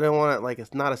much. I don't want it, like,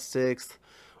 it's not a sixth,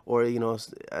 or,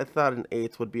 I thought an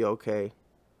eighth would be okay.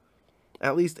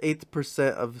 At least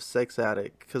 8% of sex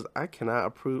addict, because I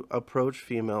cannot approach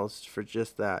females for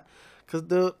just that. Because,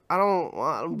 dude, I don't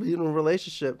want to be in a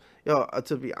relationship.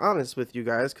 To be honest with you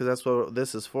guys, because that's what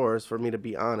this is for me to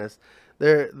be honest.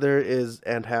 There is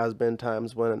and has been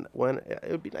times when it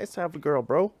would be nice to have a girl,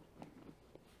 bro.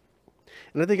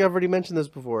 And I think I've already mentioned this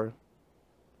before.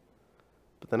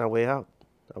 But then I weigh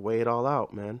it all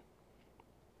out, man.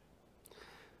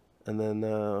 And then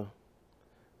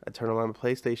I turn on my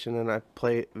PlayStation and I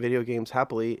play video games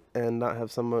happily and not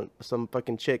have some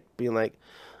fucking chick being like,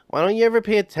 "Why don't you ever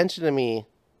pay attention to me?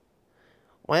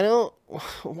 Why don't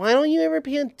why don't you ever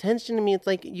pay attention to me? It's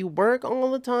like you work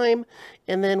all the time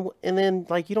and then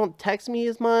like you don't text me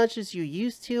as much as you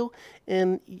used to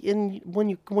and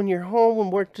when you're home when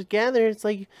we're together, it's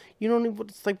like you don't even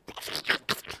it's like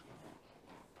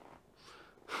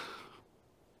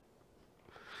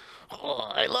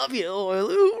oh, I love you. I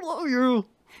love you.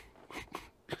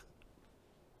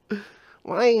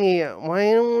 Why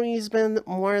don't you spend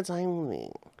more time with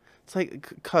me? It's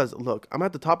like, cuz, look, I'm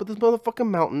at the top of this motherfucking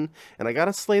mountain, and I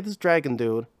gotta slay this dragon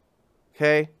dude,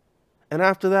 okay? And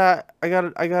after that, I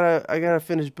gotta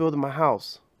finish building my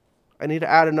house. I need to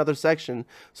add another section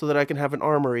so that I can have an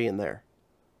armory in there.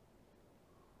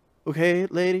 Okay,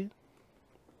 lady?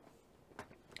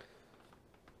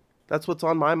 That's what's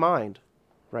on my mind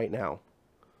right now.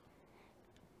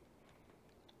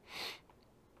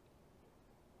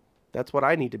 That's what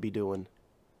I need to be doing.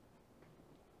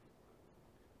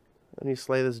 I need to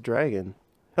slay this dragon.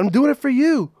 And I'm doing it for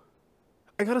you!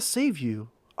 I gotta save you.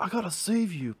 I gotta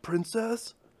save you,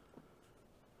 princess.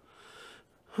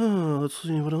 Let's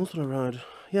see, what else did I write?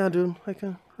 Yeah, dude, I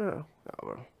can. Yeah,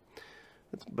 well,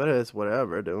 it's better. It's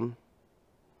whatever, dude.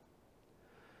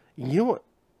 You know what?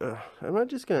 Am I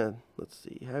just gonna? Let's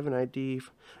see. Have an ID.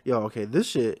 Yo, okay, this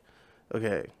shit.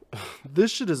 Okay, this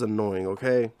shit is annoying.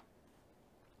 Okay,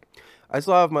 I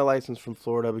still have my license from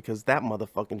Florida because that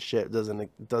motherfucking shit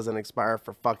doesn't expire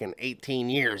for fucking 18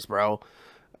 years, bro.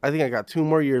 I think I got 2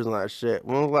 more years on that shit.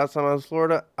 When was the last time I was in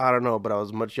Florida? I don't know, but I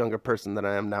was a much younger person than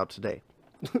I am now today.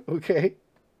 Okay.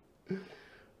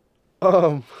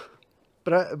 Um,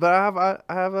 I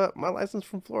have my license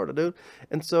from Florida, dude.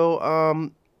 And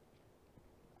so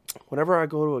whenever I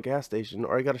go to a gas station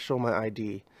or I gotta show my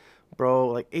ID, bro,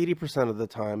 like 80% of the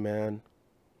time, man,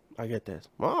 I get this.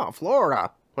 Oh,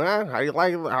 Florida. Well, how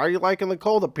are you liking the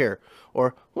cold up here?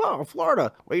 Or, well,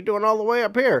 Florida, what are you doing all the way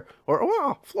up here? Or,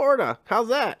 well, Florida, how's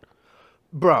that?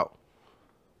 Bro,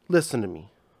 listen to me.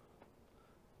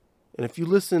 And if you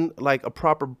listen like a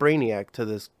proper brainiac to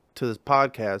this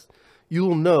podcast,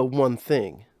 you'll know one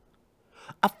thing.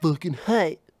 I fucking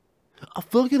hate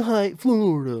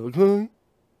Florida, okay?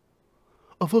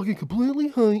 I fucking completely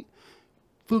hate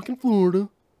fucking Florida.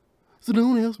 So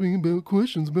don't ask me about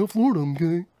questions about Florida,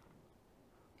 okay?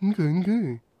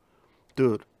 Okay.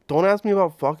 Dude, don't ask me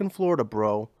about fucking Florida,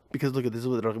 bro. Because look at this is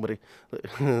what they're talking about.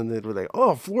 They were like,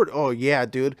 oh, Florida. Oh, yeah,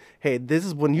 dude. Hey, this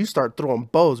is when you start throwing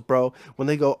bows, bro. When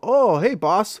they go, oh, hey,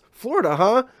 boss, Florida,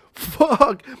 huh?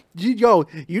 Fuck, you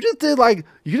just did like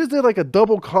a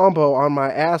double combo on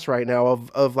my ass right now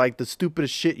of like the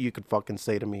stupidest shit you could fucking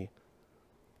say to me.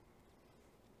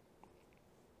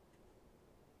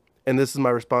 And this is my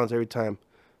response every time.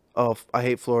 Oh, I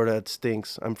hate Florida. It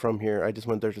stinks. I'm from here. I just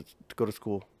went there to go to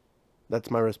school. That's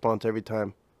my response every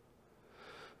time.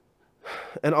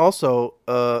 And also,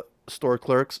 store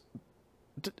clerks,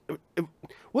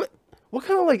 what what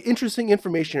kind of like interesting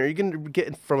information are you gonna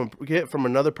get from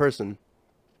another person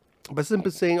by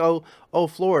simply saying, oh,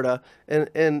 Florida,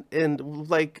 and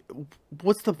like,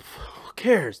 what's the who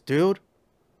cares, dude?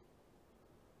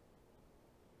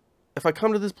 If I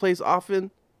come to this place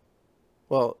often,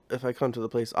 well, if I come to the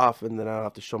place often, then I don't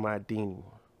have to show my ID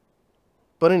anymore.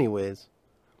 But anyways,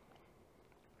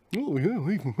 oh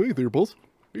yeah, hey there, boss.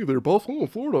 Hey there, boss. Oh,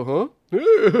 Florida, huh? Yeah.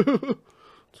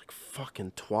 It's like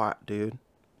fucking twat, dude.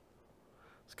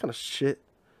 This kind of shit.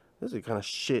 This is the kind of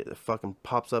shit that fucking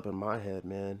pops up in my head,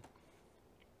 man.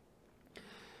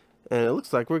 And it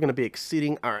looks like we're gonna be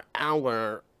exceeding our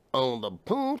hour. on the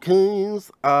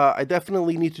podcast. I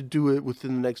definitely need to do it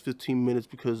within the next 15 minutes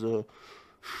because the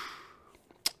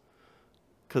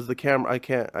camera I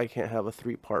can't have a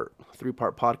three part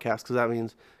podcast because that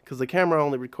means because the camera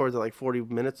only records at like 40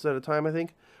 minutes at a time, I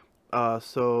think.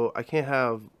 So I can't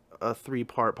have a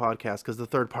three-part podcast because the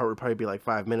third part would probably be like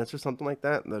 5 minutes or something like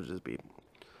that. And that'd just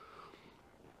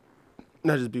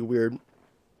be weird.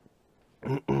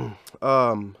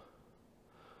 Um,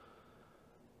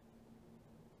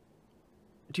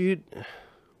 dude,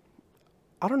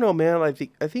 I don't know, man. I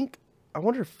think I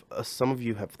wonder if some of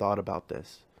you have thought about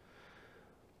this,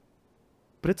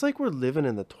 but it's like we're living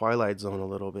in the twilight zone a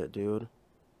little bit, dude.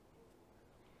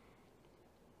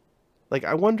 Like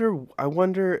I wonder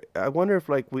if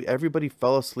like we everybody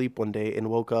fell asleep one day and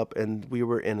woke up and we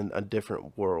were in a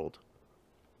different world.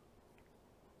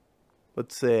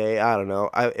 Let's say I don't know.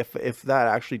 If that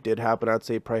actually did happen, I'd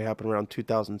say it probably happened around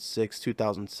 2006,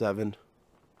 2007.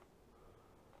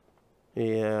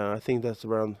 Yeah, I think that's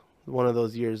around one of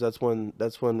those years. That's when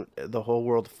the whole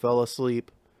world fell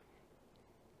asleep.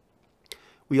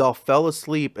 We all fell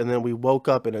asleep and then we woke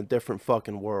up in a different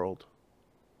fucking world.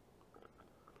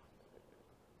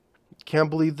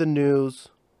 Can't believe the news.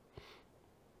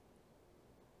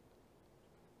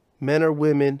 Men or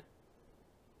women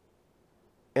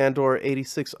and or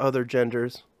 86 other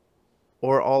genders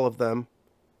or all of them.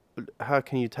 How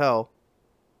can you tell?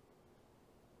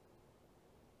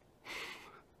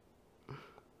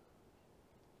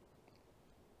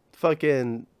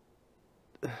 Fucking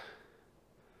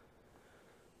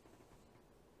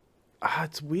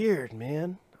it's weird,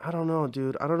 man. I don't know,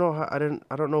 dude. I don't know how I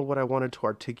don't know what I wanted to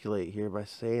articulate here by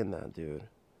saying that, dude.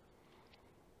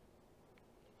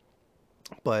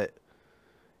 But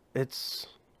it's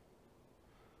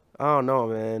I don't know,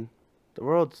 man. The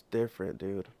world's different,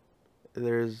 dude.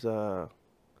 There's I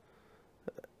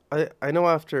know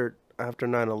after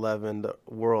 9/11 the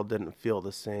world didn't feel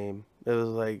the same. It was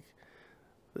like,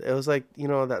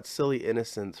 that silly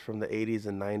innocence from the 80s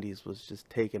and 90s was just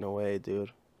taken away,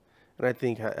 dude. And I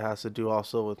think it has to do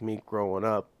also with me growing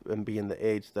up and being the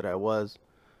age that I was.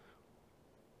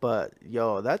 But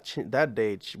yo, that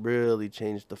day really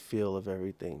changed the feel of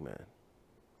everything, man.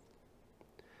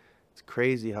 It's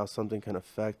crazy how something can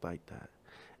affect like that.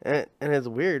 And it's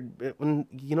weird when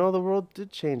the world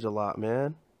did change a lot,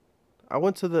 man. I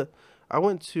went to the I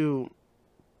went to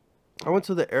I went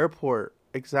to the airport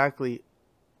exactly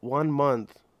 1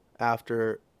 month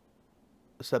after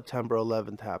September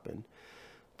 11th happened.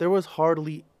 There was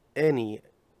hardly any.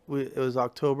 It was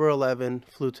October 11th,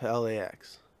 flew to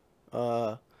LAX.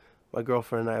 Uh my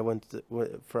girlfriend and I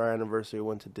for our anniversary,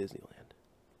 went to Disneyland.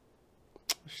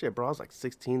 Shit, bro, I was like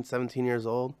 16, 17 years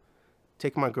old.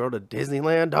 Taking my girl to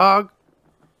Disneyland, dog.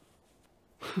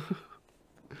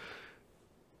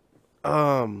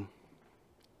 Um,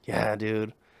 yeah,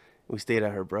 dude. We stayed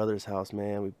at her brother's house,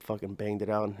 man. We fucking banged it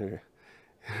out in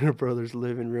her brother's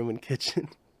living room and kitchen.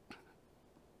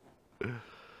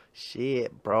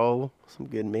 Shit, bro. Some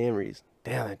good memories.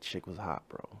 Damn, that chick was hot,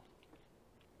 bro.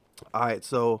 All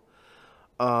right,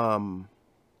 um,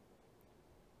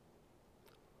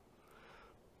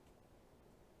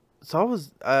 so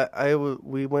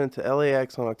we went to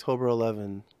LAX on October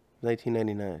 11th,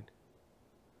 1999.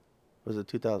 Was it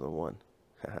 2001?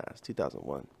 Haha, it's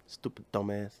 2001. Stupid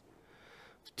dumbass.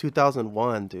 It's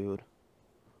 2001, dude.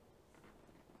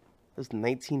 That's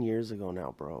 19 years ago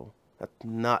now, bro. That's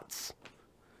nuts.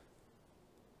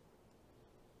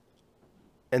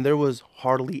 And there was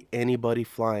hardly anybody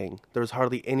flying. There was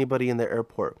hardly anybody in the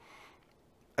airport.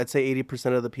 I'd say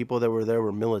 80% of the people that were there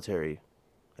were military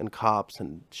and cops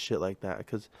and shit like that.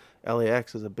 Because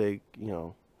LAX is a big,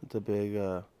 it's a big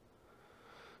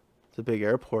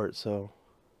airport. So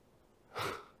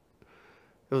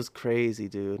it was crazy,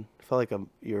 dude. I felt like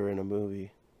you were in a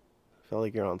movie. I felt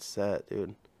like you're on set,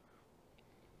 dude.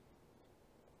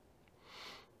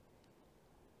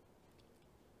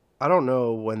 I don't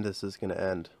know when this is gonna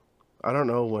end. I don't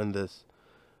know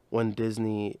when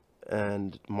Disney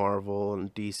and Marvel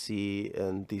and DC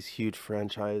and these huge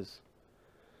franchise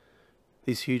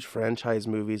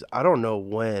movies. I don't know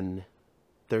when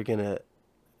they're gonna.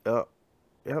 Oh,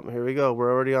 yep. Here we go.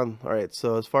 We're already on. All right.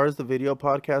 So as far as the video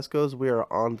podcast goes, we are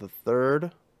on the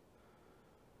third.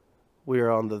 We are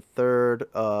on the third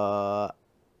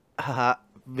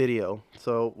video.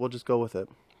 So we'll just go with it.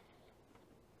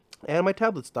 And my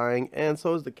tablet's dying, and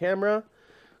so is the camera.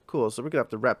 Cool. So we're gonna have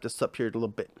to wrap this up here a little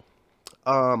bit.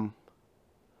 Um.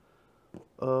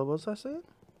 What was I saying?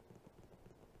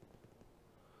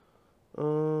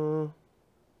 Uh.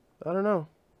 I don't know.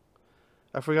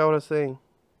 I forgot what I was saying.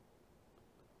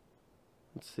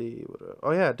 Let's see.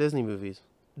 Oh yeah, Disney movies.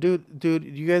 Dude,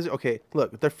 you guys, okay,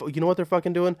 look, you know what they're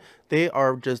fucking doing? They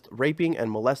are just raping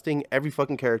and molesting every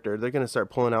fucking character. They're gonna start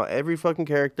pulling out every fucking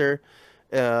character,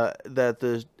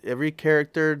 every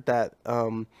character that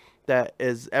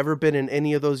has ever been in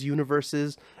any of those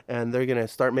universes, and they're gonna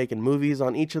start making movies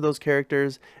on each of those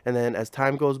characters. And then as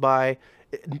time goes by,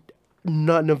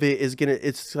 none of it is gonna.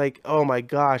 It's like, oh my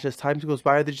gosh, as time goes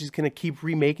by, they're just gonna keep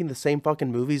remaking the same fucking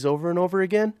movies over and over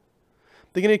again.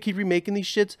 They're gonna keep remaking these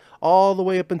shits all the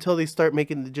way up until they start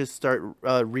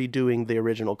redoing the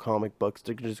original comic books.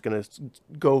 They're just gonna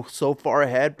go so far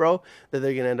ahead, bro, that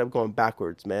they're gonna end up going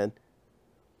backwards, man.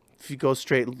 If you go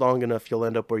straight long enough, you'll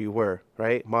end up where you were,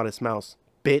 right? Modest Mouse,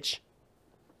 bitch.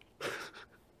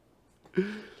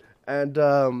 And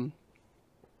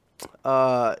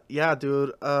yeah,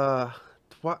 dude.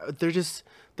 There's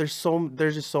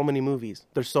just so many movies.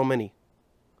 There's so many.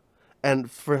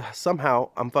 And for somehow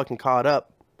I'm fucking caught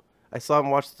up. I still haven't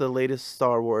watched the latest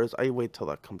Star Wars. I wait till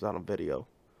that comes out on video.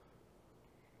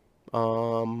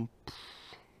 Um,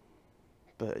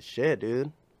 but shit,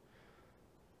 dude.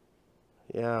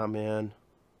 Yeah, man.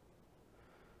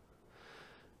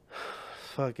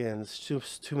 Fucking, it's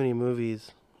too many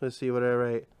movies. Let's see what I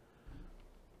write.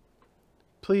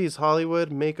 Please,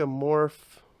 Hollywood, make a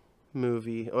Morph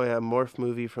movie. Oh yeah, Morph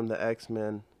movie from the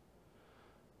X-Men.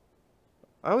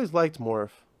 I always liked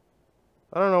Morph.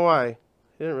 I don't know why.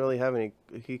 He didn't really have any.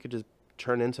 He could just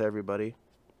turn into everybody.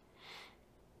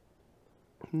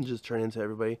 Just turn into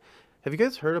everybody. Have you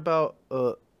guys heard about?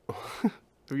 Have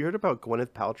you heard about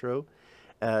Gwyneth Paltrow?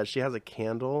 She has a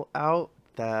candle out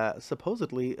that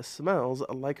supposedly smells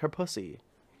like her pussy.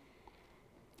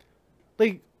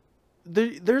 Like,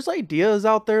 there's ideas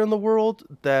out there in the world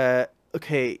that,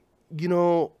 okay, you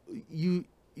know,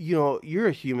 you're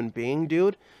a human being,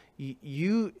 dude.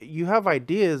 You have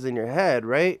ideas in your head,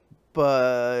 right?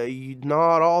 But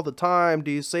not all the time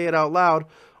do you say it out loud,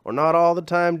 or not all the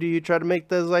time do you try to make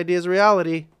those ideas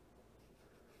reality.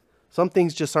 Some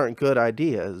things just aren't good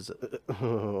ideas.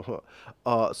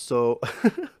 So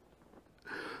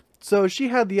so she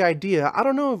had the idea. I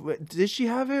don't know, did she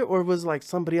have it or was like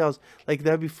somebody else? Like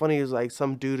that'd be funny. Is like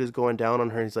some dude is going down on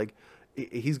her. And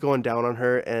he's going down on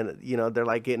her, and they're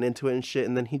like getting into it and shit.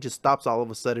 And then he just stops all of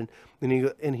a sudden,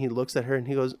 and he looks at her and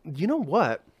he goes, "You know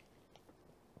what?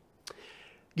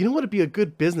 You know what would be a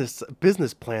good business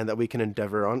plan that we can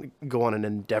go on an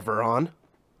endeavor on."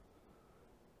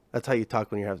 That's how you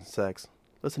talk when you're having sex.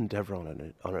 Let's endeavor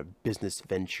on a business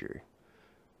venture.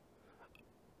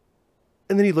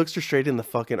 And then he looks her straight in the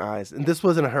fucking eyes. And this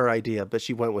wasn't her idea, but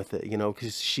she went with it,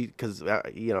 because she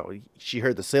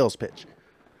heard the sales pitch.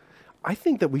 I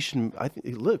think that we should.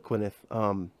 Look, Gwyneth.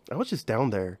 I was just down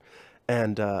there,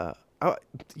 and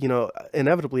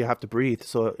inevitably I have to breathe.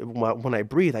 So when I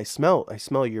breathe, I smell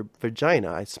your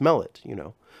vagina. I smell it.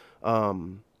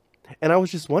 And I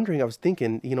was just wondering. I was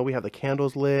thinking. We have the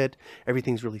candles lit.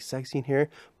 Everything's really sexy in here.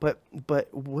 But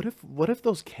what if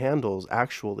those candles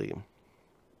actually.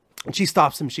 And she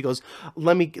stops him. She goes,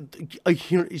 "Let me."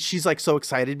 She's like so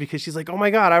excited because she's like, "Oh my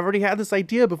god, I've already had this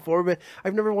idea before, but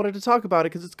I've never wanted to talk about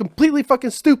it because it's completely fucking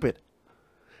stupid."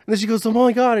 And then she goes, "Oh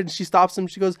my god!" And she stops him.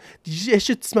 She goes, "It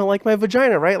should smell like my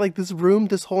vagina, right? Like this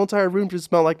whole entire room should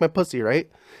smell like my pussy, right?"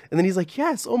 And then he's like,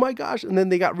 "Yes, oh my gosh!" And then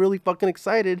they got really fucking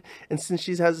excited. And since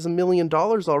she has $1 million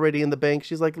already in the bank,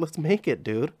 she's like, "Let's make it,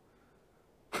 dude."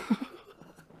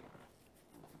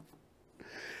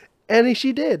 And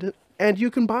she did. And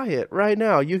you can buy it right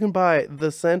now. You can buy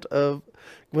the scent of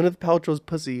Gwyneth Paltrow's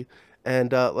pussy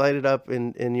and light it up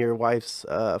in your wife's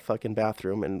fucking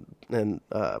bathroom. And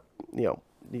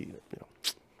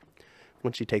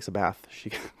when she takes a bath,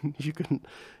 you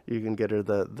can get her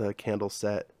the candle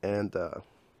set and you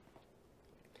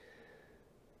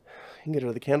can get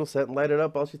her the candle set and light it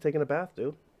up while she's taking a bath,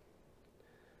 dude.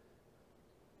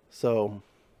 So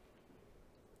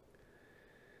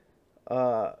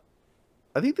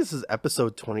I think this is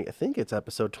episode 20. I think it's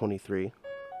episode 23.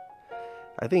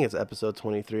 I think it's episode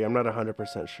 23. I'm not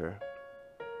 100% sure.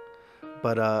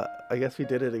 But I guess we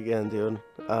did it again, dude.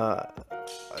 I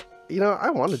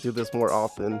want to do this more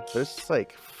often. But it's just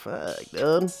like, fuck,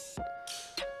 dude.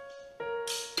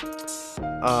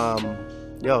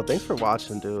 Yo, thanks for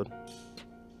watching, dude.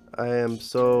 I am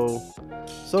so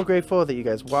grateful that you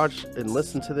guys watch and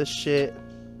listen to this shit.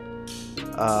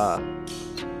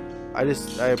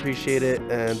 I appreciate it,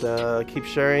 and keep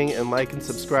sharing and like and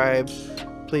subscribe,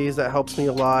 please. That helps me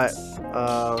a lot.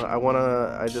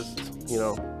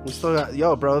 We still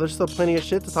got, bro, there's still plenty of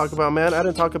shit to talk about, man. I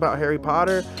didn't talk about Harry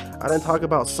Potter. I didn't talk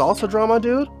about salsa drama,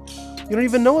 dude. You don't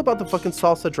even know about the fucking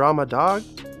salsa drama, dog.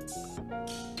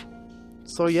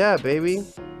 So yeah, baby.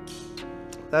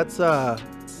 That's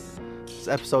It's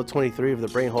episode 23 of the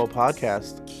Brain Hole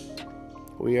Podcast.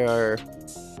 We are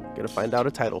gonna find out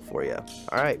a title for you.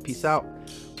 All right, peace out.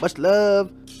 Much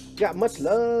love. Got much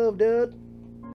love, dude.